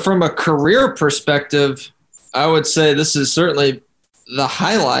 from a career perspective, I would say this is certainly the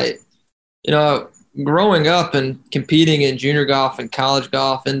highlight. Growing up and competing in junior golf and college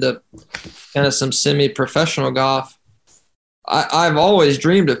golf into kind of some semi-professional golf, I've always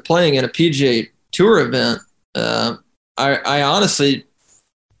dreamed of playing in a PGA Tour event. I honestly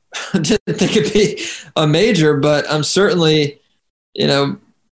didn't think it'd be a major, but I'm certainly,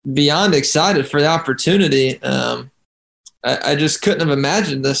 beyond excited for the opportunity. I just couldn't have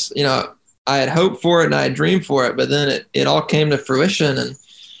imagined this. I had hoped for it and I had dreamed for it, but then it all came to fruition. And,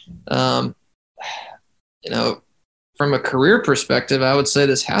 from a career perspective, I would say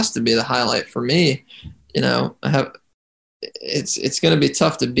this has to be the highlight for me. It's going to be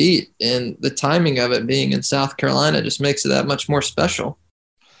tough to beat, and the timing of it being in South Carolina just makes it that much more special.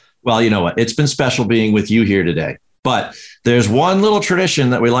 Well, you know what? It's been special being with you here today, but there's one little tradition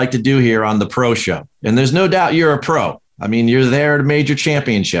that we like to do here on the Pro Show, and there's no doubt you're a pro. You're there at a major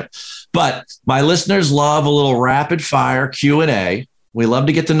championship, but my listeners love a little rapid fire Q&A. We love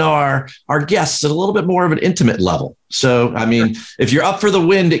to get to know our guests at a little bit more of an intimate level. So, if you're up for the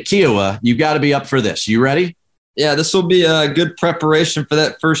wind at Kiowa, you got to be up for this. You ready? Yeah, this will be a good preparation for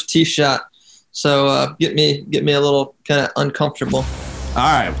that first tee shot. So get me a little kind of uncomfortable. All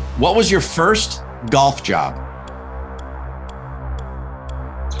right. What was your first golf job?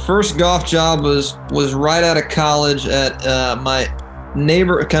 First golf job was right out of college at my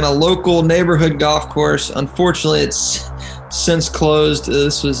local neighborhood golf course. Unfortunately, it's since closed.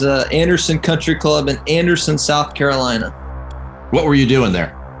 This was Anderson Country Club in Anderson, South Carolina. What were you doing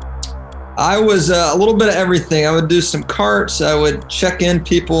there? I was a little bit of everything. I would do some carts. I would check in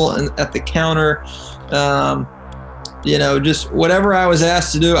people at the counter. Just whatever I was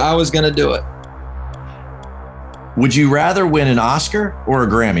asked to do, I was going to do it. Would you rather win an Oscar or a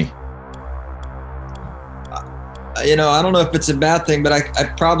Grammy? I don't know if it's a bad thing, but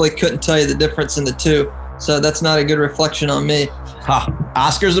I probably couldn't tell you the difference in the two. So that's not a good reflection on me.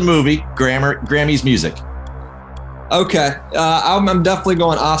 Oscar's a movie, Grammy's music. Okay. I'm definitely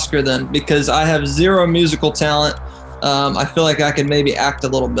going Oscar then, because I have zero musical talent. I feel like I could maybe act a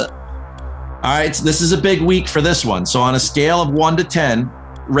little bit. All right. So this is a big week for this one. So on a scale of 1 to 10,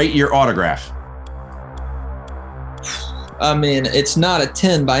 rate your autograph. It's not a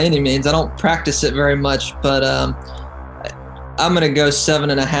 10 by any means. I don't practice it very much, but I'm going to go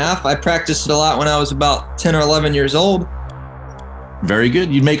 7.5. I practiced it a lot when I was about 10 or 11 years old. Very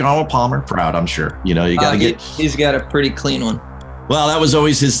good. You'd make Arnold Palmer proud, I'm sure. You got to he's got a pretty clean one. Well, that was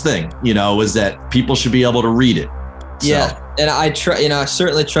always his thing, was that people should be able to read it. So. Yeah. And I try, I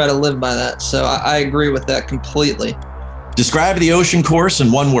certainly try to live by that. So I agree with that completely. Describe the Ocean Course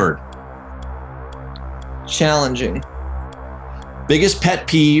in one word. Challenging. Biggest pet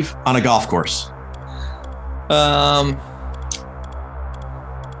peeve on a golf course?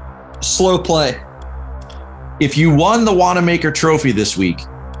 Slow play. If you won the Wanamaker Trophy this week,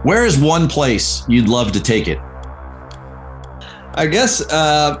 where is one place you'd love to take it? I guess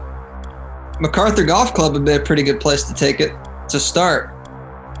MacArthur Golf Club would be a pretty good place to take it to start.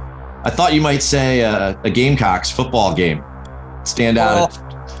 I thought you might say a Gamecocks football game. Stand out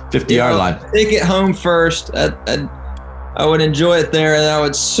at 50-yard line. Take it home first. I would enjoy it there, and I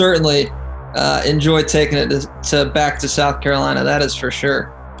would certainly enjoy taking it back to South Carolina. That is for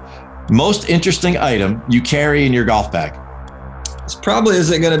sure. Most interesting item you carry in your golf bag? It's probably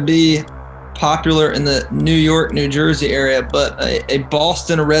isn't going to be popular in the New York, New Jersey area, but a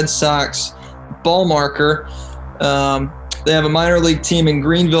Boston Red Sox ball marker. They have a minor league team in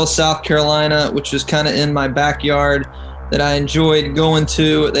Greenville, South Carolina, which was kind of in my backyard that I enjoyed going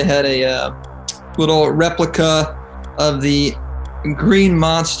to. They had a little replica of the Green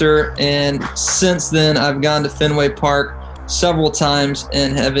Monster, and since then I've gone to Fenway Park several times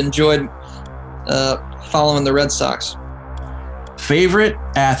and have enjoyed following the Red Sox. Favorite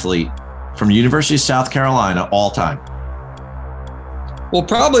athlete from University of South Carolina all time? Well,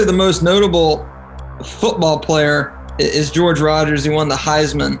 probably the most notable football player is George Rogers. He won the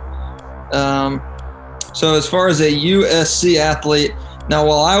Heisman. So as far as a USC athlete, now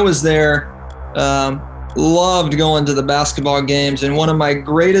while I was there, Loved going to the basketball games. And one of my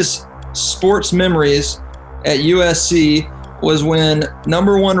greatest sports memories at USC was when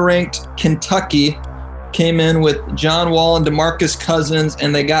number 1 ranked Kentucky came in with John Wall and DeMarcus Cousins,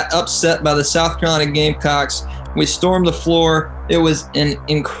 and they got upset by the South Carolina Gamecocks. We stormed the floor. It was an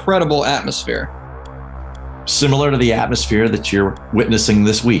incredible atmosphere. Similar to the atmosphere that you're witnessing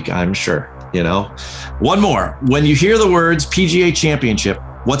this week, I'm sure. One more. When you hear the words PGA Championship,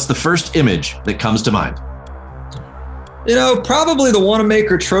 what's the first image that comes to mind? Probably the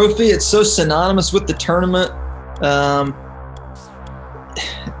Wanamaker Trophy. It's so synonymous with the tournament.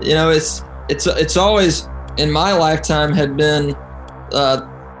 It's always in my lifetime had been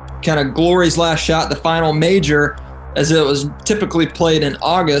kind of glory's last shot, the final major, as it was typically played in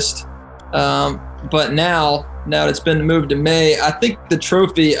August. But now it's been moved to May. I think the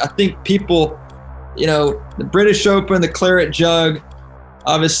trophy, people, the British Open, the Claret Jug,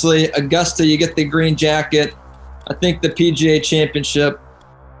 obviously Augusta, you get the green jacket. I think the PGA Championship,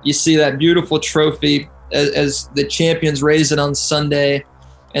 you see that beautiful trophy as the champions raise it on Sunday.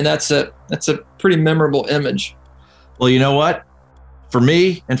 And that's a pretty memorable image. Well, you know what? For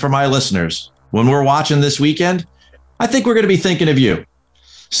me and for my listeners, when we're watching this weekend, I think we're going to be thinking of you.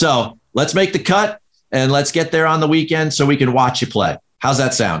 So let's make the cut and let's get there on the weekend so we can watch you play. How's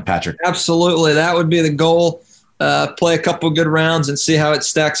that sound, Patrick? Absolutely. That would be the goal. Play a couple good rounds and see how it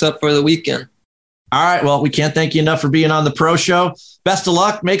stacks up for the weekend. All right. Well, we can't thank you enough for being on the Pro Show. Best of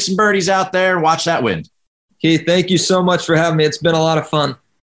luck. Make some birdies out there. Watch that wind. Keith, thank you so much for having me. It's been a lot of fun.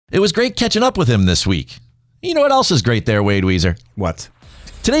 It was great catching up with him this week. You know what else is great there, Wade Weezer? What?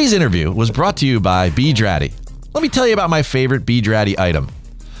 Today's interview was brought to you by B. Draddy. Let me tell you about my favorite B. Draddy item.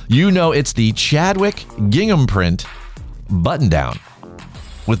 It's the Chadwick gingham print button-down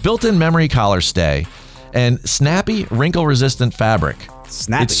with built-in memory collar stay and snappy, wrinkle-resistant fabric.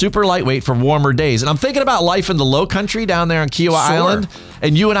 Snappy. It's super lightweight for warmer days. And I'm thinking about life in the low country down there on Kiowa Island,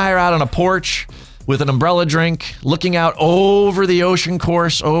 and you and I are out on a porch with an umbrella drink, looking out over the ocean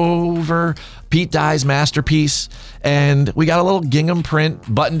course, over Pete Dye's masterpiece, and we got a little gingham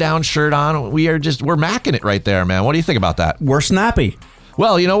print button-down shirt on. We're macking it right there, man. What do you think about that? We're snappy.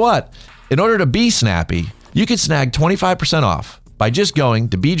 Well, you know what? In order to be snappy, you can snag 25% off by just going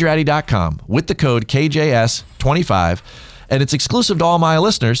to bdraddy.com with the code KJS25, and it's exclusive to all my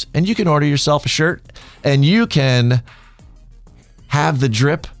listeners, and you can order yourself a shirt, and you can have the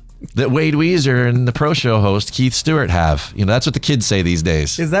drip that Wade Weezer and the Pro Show host Keith Stewart have. That's what the kids say these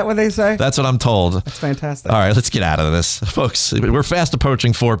days. Is that what they say? That's what I'm told. That's fantastic. All right, let's get out of this, folks. We're fast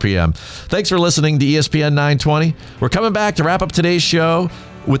approaching 4 p.m. Thanks for listening to ESPN 920. We're coming back to wrap up today's show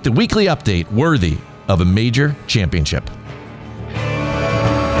with the weekly update worthy of a major championship.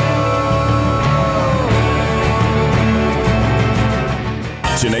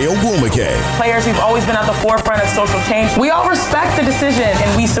 Janae Ogwumike. Players who've always been at the forefront of social change. We all respect the decision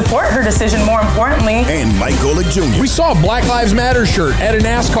and we support her decision, more importantly. And Mike Golick Jr. We saw a Black Lives Matter shirt at a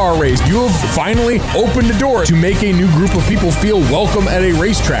NASCAR race. You have finally opened the door to make a new group of people feel welcome at a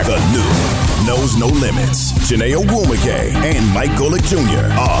racetrack. The new Knows No Limits. Janae Ogwumike and Mike Golick Jr.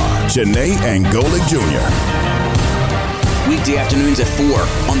 are Janae and Golick Jr. Weekday afternoons at 4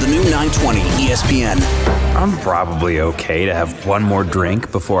 on the new 920 ESPN. I'm probably okay to have one more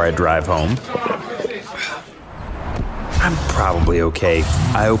drink before I drive home. I'm probably okay.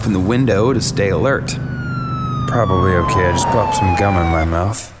 I open the window to stay alert. Probably okay. I just popped some gum in my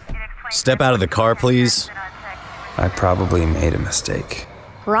mouth. Step out of the car, please. I probably made a mistake.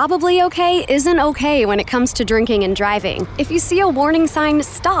 Probably okay isn't okay when it comes to drinking and driving. If you see a warning sign,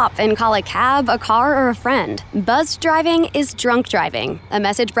 stop and call a cab, a car, or a friend. Buzzed driving is drunk driving. A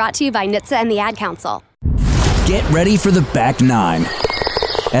message brought to you by NHTSA and the Ad Council. Get ready for the back nine.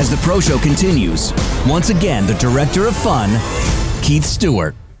 As the Pro Show continues, once again, the Director of Fun, Keith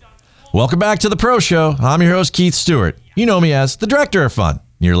Stewart. Welcome back to the Pro Show. I'm your host, Keith Stewart. You know me as the Director of Fun.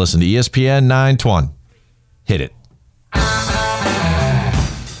 You're listening to ESPN 920. Hit it.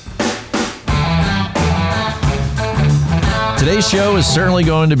 Today's show is certainly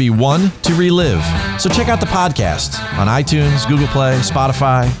going to be one to relive. So check out the podcast on iTunes, Google Play,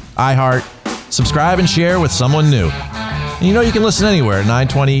 Spotify, iHeart. Subscribe and share with someone new. And you know you can listen anywhere at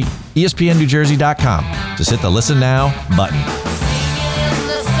 920ESPNNewJersey.com. Just hit the Listen Now button.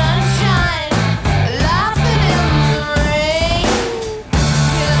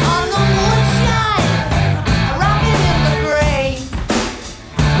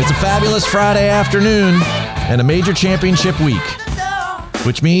 It's a fabulous Friday afternoon and a major championship week,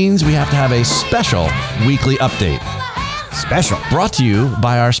 which means we have to have a special weekly update. Special. Brought to you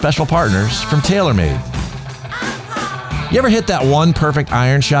by our special partners from TaylorMade. You ever hit that one perfect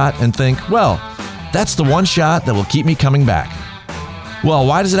iron shot and think, well, that's the one shot that will keep me coming back? Well,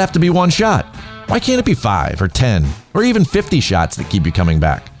 why does it have to be one shot? Why can't it be 5 or 10 or even 50 shots that keep you coming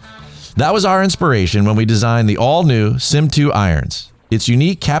back? That was our inspiration when we designed the all-new Sim2 irons. Its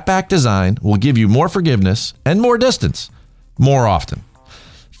unique cap-back design will give you more forgiveness and more distance, more often.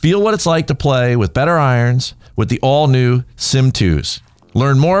 Feel what it's like to play with better irons with the all-new Sim2s.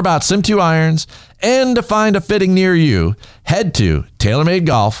 Learn more about Sim2 irons and to find a fitting near you, head to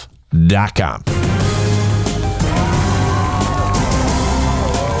TaylorMadeGolf.com.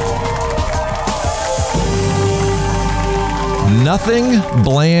 Nothing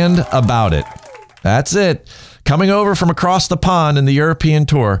bland about it. That's it. Coming over from across the pond in the European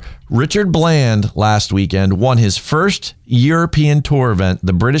Tour, Richard Bland last weekend won his first European Tour event,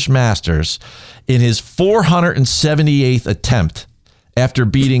 the British Masters, in his 478th attempt after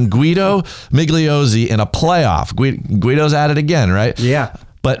beating Guido Migliozzi in a playoff. Guido's at it again, right? Yeah.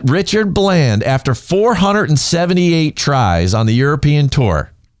 But Richard Bland, after 478 tries on the European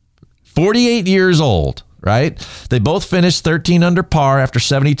Tour, 48 years old, right? They both finished 13 under par after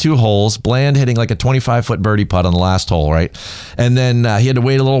 72 holes. Bland hitting like a 25-foot birdie putt on the last hole, right? And then he had to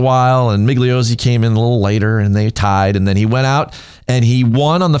wait a little while, and Migliozzi came in a little later, and they tied. And then he went out, and he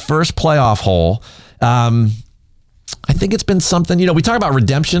won on the first playoff hole. I think it's been something, we talk about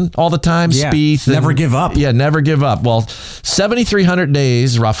redemption all the time. Yeah. Spieth. Never give up. Yeah, never give up. Well, 7,300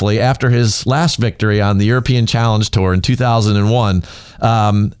 days roughly after his last victory on the European Challenge Tour in 2001,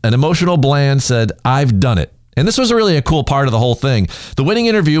 an emotional Bland said, "I've done it." And this was really a cool part of the whole thing. The winning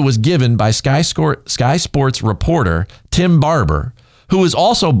interview was given by Sky Sports reporter Tim Barber, who was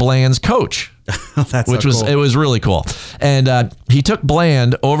also Bland's coach. Which was cool. It was really cool. And he took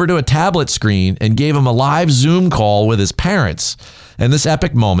Bland over to a tablet screen and gave him a live Zoom call with his parents. And this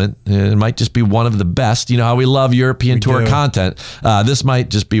epic moment, it might just be one of the best. You know how we love European Tour content. This might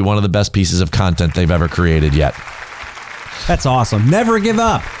just be one of the best pieces of content they've ever created yet. That's awesome. Never give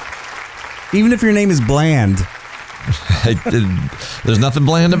up. Even if your name is Bland. There's nothing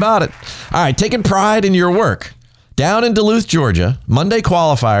bland about it. All right, taking pride in your work. Down in Duluth, Georgia, Monday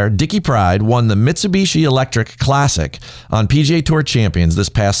qualifier Dickie Pride won the Mitsubishi Electric Classic on PGA Tour Champions this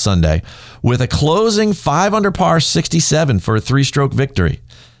past Sunday with a closing 5 under par 67 for a 3-stroke victory.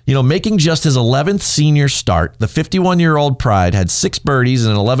 Making just his 11th senior start, the 51-year-old Pride had 6 birdies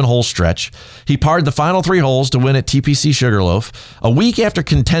in an 11-hole stretch. He parred the final 3 holes to win at TPC Sugarloaf a week after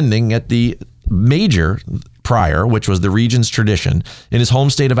contending at the major prior, which was the region's tradition, in his home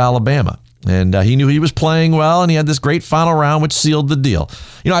state of Alabama. And he knew he was playing well, and he had this great final round, which sealed the deal.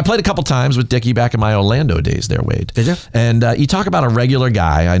 I played a couple times with Dickie back in my Orlando days there, Wade. Did you? And you talk about a regular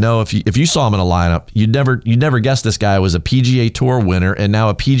guy. I know if you saw him in a lineup, you'd never guess this guy was a PGA Tour winner and now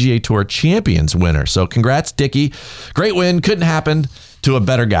a PGA Tour Champions winner. So congrats, Dickie. Great win. Couldn't happen to a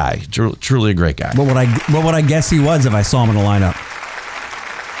better guy. Truly a great guy. What would I guess he was if I saw him in a lineup?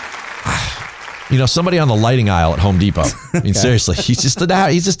 Somebody on the lighting aisle at Home Depot. I mean, seriously, he's just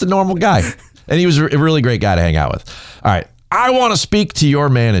a normal guy. And he was a really great guy to hang out with. All right. I want to speak to your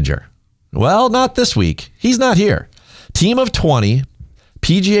manager. Well, not this week. He's not here. Team of 20,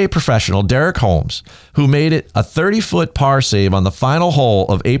 PGA professional Derek Holmes, who made it a 30-foot par save on the final hole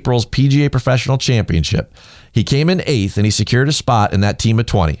of April's PGA Professional Championship. He came in 8th, and he secured a spot in that team of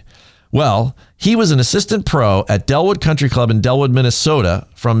 20. Well, he was an assistant pro at Delwood Country Club in Delwood, Minnesota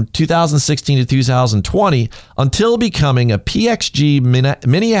from 2016 to 2020 until becoming a PXG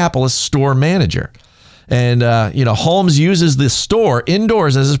Minneapolis store manager. And, Holmes uses this store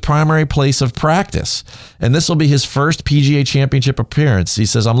indoors as his primary place of practice. And this will be his first PGA Championship appearance. He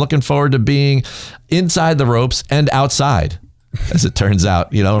says, "I'm looking forward to being inside the ropes and outside," as it turns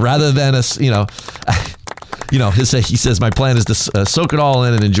out, rather than he says, "My plan is to soak it all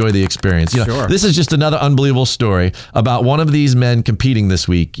in and enjoy the experience." Sure. This is just another unbelievable story about one of these men competing this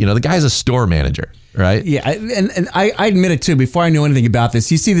week. The guy's a store manager, right? Yeah, and I admit it too. Before I knew anything about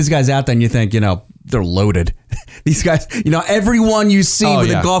this, you see these guys out there and you think, they're loaded. These guys, everyone you see with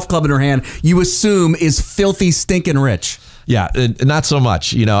a golf club in her hand, you assume is filthy, stinking rich. Yeah, not so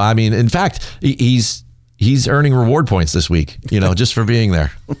much. In fact, he's earning reward points this week, just for being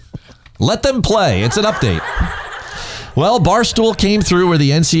there. Let them play. It's an update. Well, Barstool came through where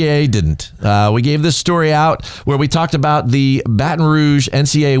the NCAA didn't. We gave this story out where we talked about the Baton Rouge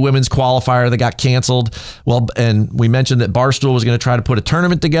NCAA women's qualifier that got canceled. Well, and we mentioned that Barstool was going to try to put a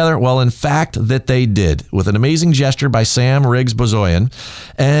tournament together. Well, in fact, that they did with an amazing gesture by Sam Riggs-Bozoyan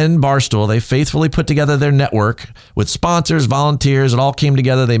and Barstool. They faithfully put together their network with sponsors, volunteers. It all came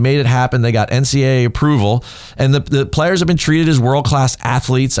together. They made it happen. They got NCAA approval, and the players have been treated as world-class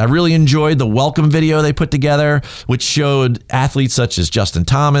athletes. I really enjoyed the welcome video they put together, which showed showed athletes such as Justin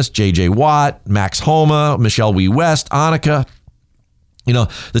Thomas, J.J. Watt, Max Homa, Michelle Wee West, Annika. You know,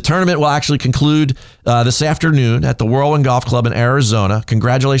 the tournament will actually conclude this afternoon at the Whirlwind Golf Club in Arizona.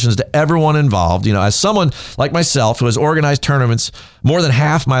 Congratulations to everyone involved. You know, as someone like myself who has organized tournaments more than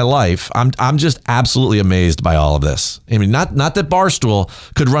half my life, I'm just absolutely amazed by all of this. I mean, not that Barstool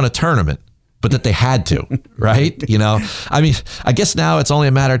could run a tournament, but that they had to, right? You know, I mean, I guess now it's only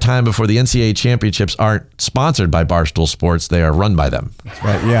a matter of time before the NCAA championships aren't sponsored by Barstool Sports. They are run by them. That's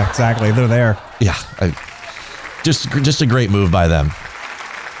right. Yeah, exactly. They're there. Yeah. Just a great move by them.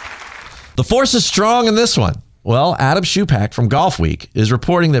 The force is strong in this one. Well, Adam Schupak from Golf Week is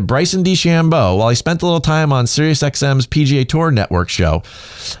reporting that Bryson DeChambeau, while he spent a little time on SiriusXM's PGA Tour Network show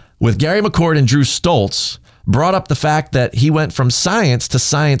with Gary McCord and Drew Stoltz, brought up the fact that he went from science to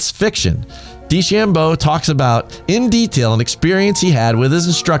science fiction. DeChambeau talks about in detail an experience he had with his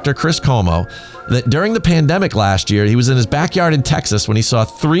instructor, Chris Como, that during the pandemic last year, he was in his backyard in Texas when he saw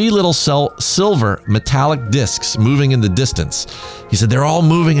 3 little silver metallic discs moving in the distance. He said, they're all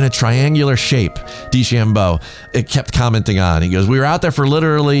moving in a triangular shape, DeChambeau. It kept commenting on. He goes, we were out there for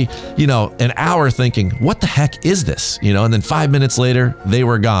literally, an hour thinking, what the heck is this? And then 5 minutes later, they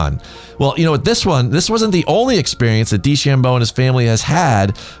were gone. Well, with this one, this wasn't the only experience that DeChambeau and his family has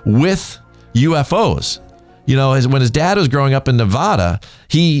had with UFOs. When his dad was growing up in Nevada,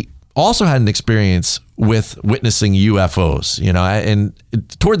 he also had an experience with witnessing UFOs, and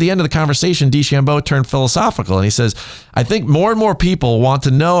toward the end of the conversation, DeChambeau turned philosophical and he says, I think more and more people want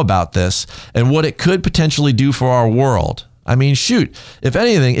to know about this and what it could potentially do for our world. I mean, shoot, if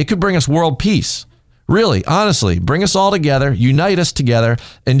anything, it could bring us world peace. Really, honestly, bring us all together, unite us together,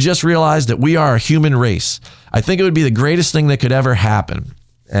 and just realize that we are a human race. I think it would be the greatest thing that could ever happen.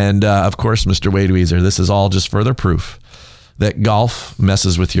 And of course, Mr. Wade Weezer, this is all just further proof that golf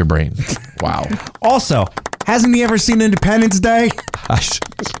messes with your brain. Wow. Also, hasn't he ever seen Independence Day?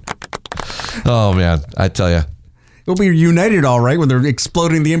 Oh, man, I tell you. We'll be united all right when they're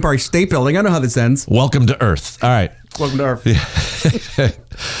exploding the Empire State Building. I know how this ends. Welcome to Earth. All right. Welcome to Earth.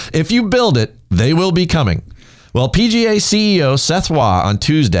 If you build it, they will be coming. Well, PGA CEO Seth Waugh on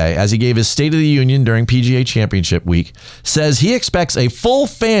Tuesday, as he gave his State of the Union during PGA Championship Week, says he expects a full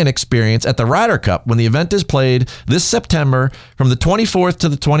fan experience at the Ryder Cup when the event is played this September from the 24th to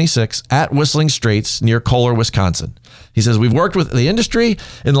the 26th at Whistling Straits near Kohler, Wisconsin. He says, we've worked with the industry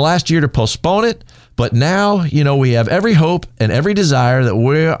in the last year to postpone it, but now, we have every hope and every desire that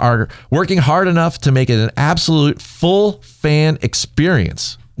we are working hard enough to make it an absolute full fan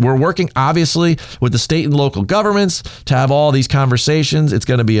experience. We're working, obviously, with the state and local governments to have all these conversations. It's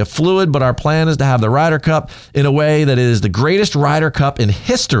going to be a fluid, but our plan is to have the Ryder Cup in a way that it is the greatest Ryder Cup in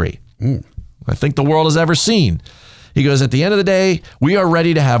history I think the world has ever seen. He goes, at the end of the day, we are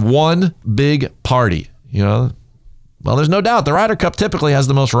ready to have one big party. Well, there's no doubt the Ryder Cup typically is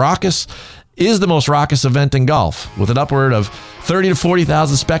the most raucous event in golf, with an upward of 30 to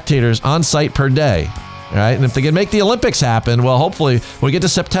 40,000 spectators on site per day. All right, and if they can make the Olympics happen, well, hopefully when we get to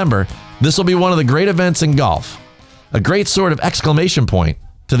September, this will be one of the great events in golf. A great sort of exclamation point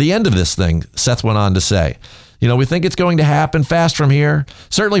to the end of this thing, Seth went on to say. We think it's going to happen fast from here,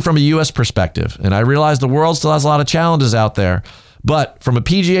 certainly from a U.S. perspective. And I realize the world still has a lot of challenges out there. But from a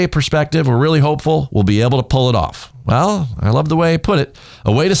PGA perspective, we're really hopeful we'll be able to pull it off. Well, I love the way he put it.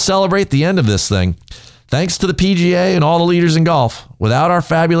 A way to celebrate the end of this thing. Thanks to the PGA and all the leaders in golf. Without our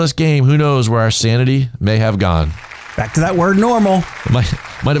fabulous game, who knows where our sanity may have gone. Back to that word normal. It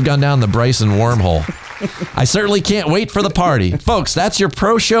might have gone down the Bryson wormhole. I certainly can't wait for the party. Folks, that's your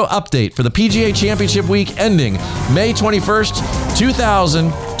Pro Show update for the PGA Championship Week ending May 21st,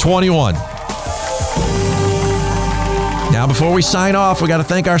 2021. Now, before we sign off, we got to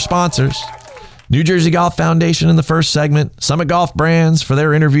thank our sponsors. New Jersey Golf Foundation in the first segment, Summit Golf Brands for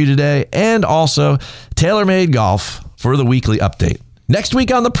their interview today, and also TaylorMade Golf for the weekly update. Next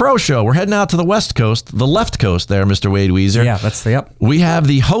week on the Pro Show, we're heading out to the West Coast, the left coast there, Mr. Wade Weezer. Yeah, that's the up. We have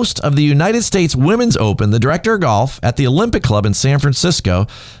the host of the United States Women's Open, the director of golf at the Olympic Club in San Francisco,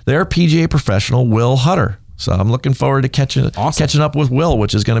 their PGA professional, Will Hutter. So I'm looking forward to catching up with Will,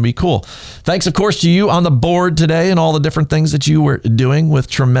 which is going to be cool. Thanks, of course, to you on the board today and all the different things that you were doing with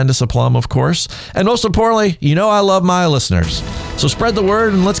tremendous aplomb, of course. And most importantly, I love my listeners. So spread the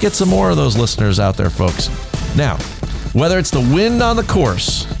word and let's get some more of those listeners out there, folks. Now, whether it's the wind on the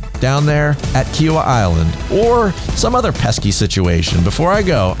course down there at Kiowa Island or some other pesky situation, before I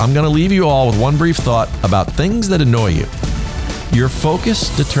go, I'm going to leave you all with one brief thought about things that annoy you. Your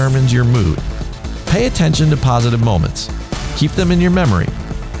focus determines your mood. Pay attention to positive moments. Keep them in your memory.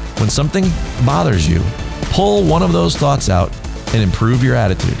 When something bothers you, pull one of those thoughts out and improve your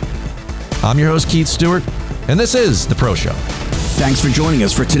attitude. I'm your host, Keith Stewart, And this is The Pro Show. Thanks for joining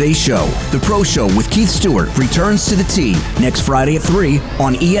us for today's show. The Pro Show with Keith Stewart returns to the T next Friday at 3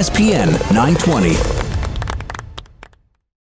 on ESPN 920.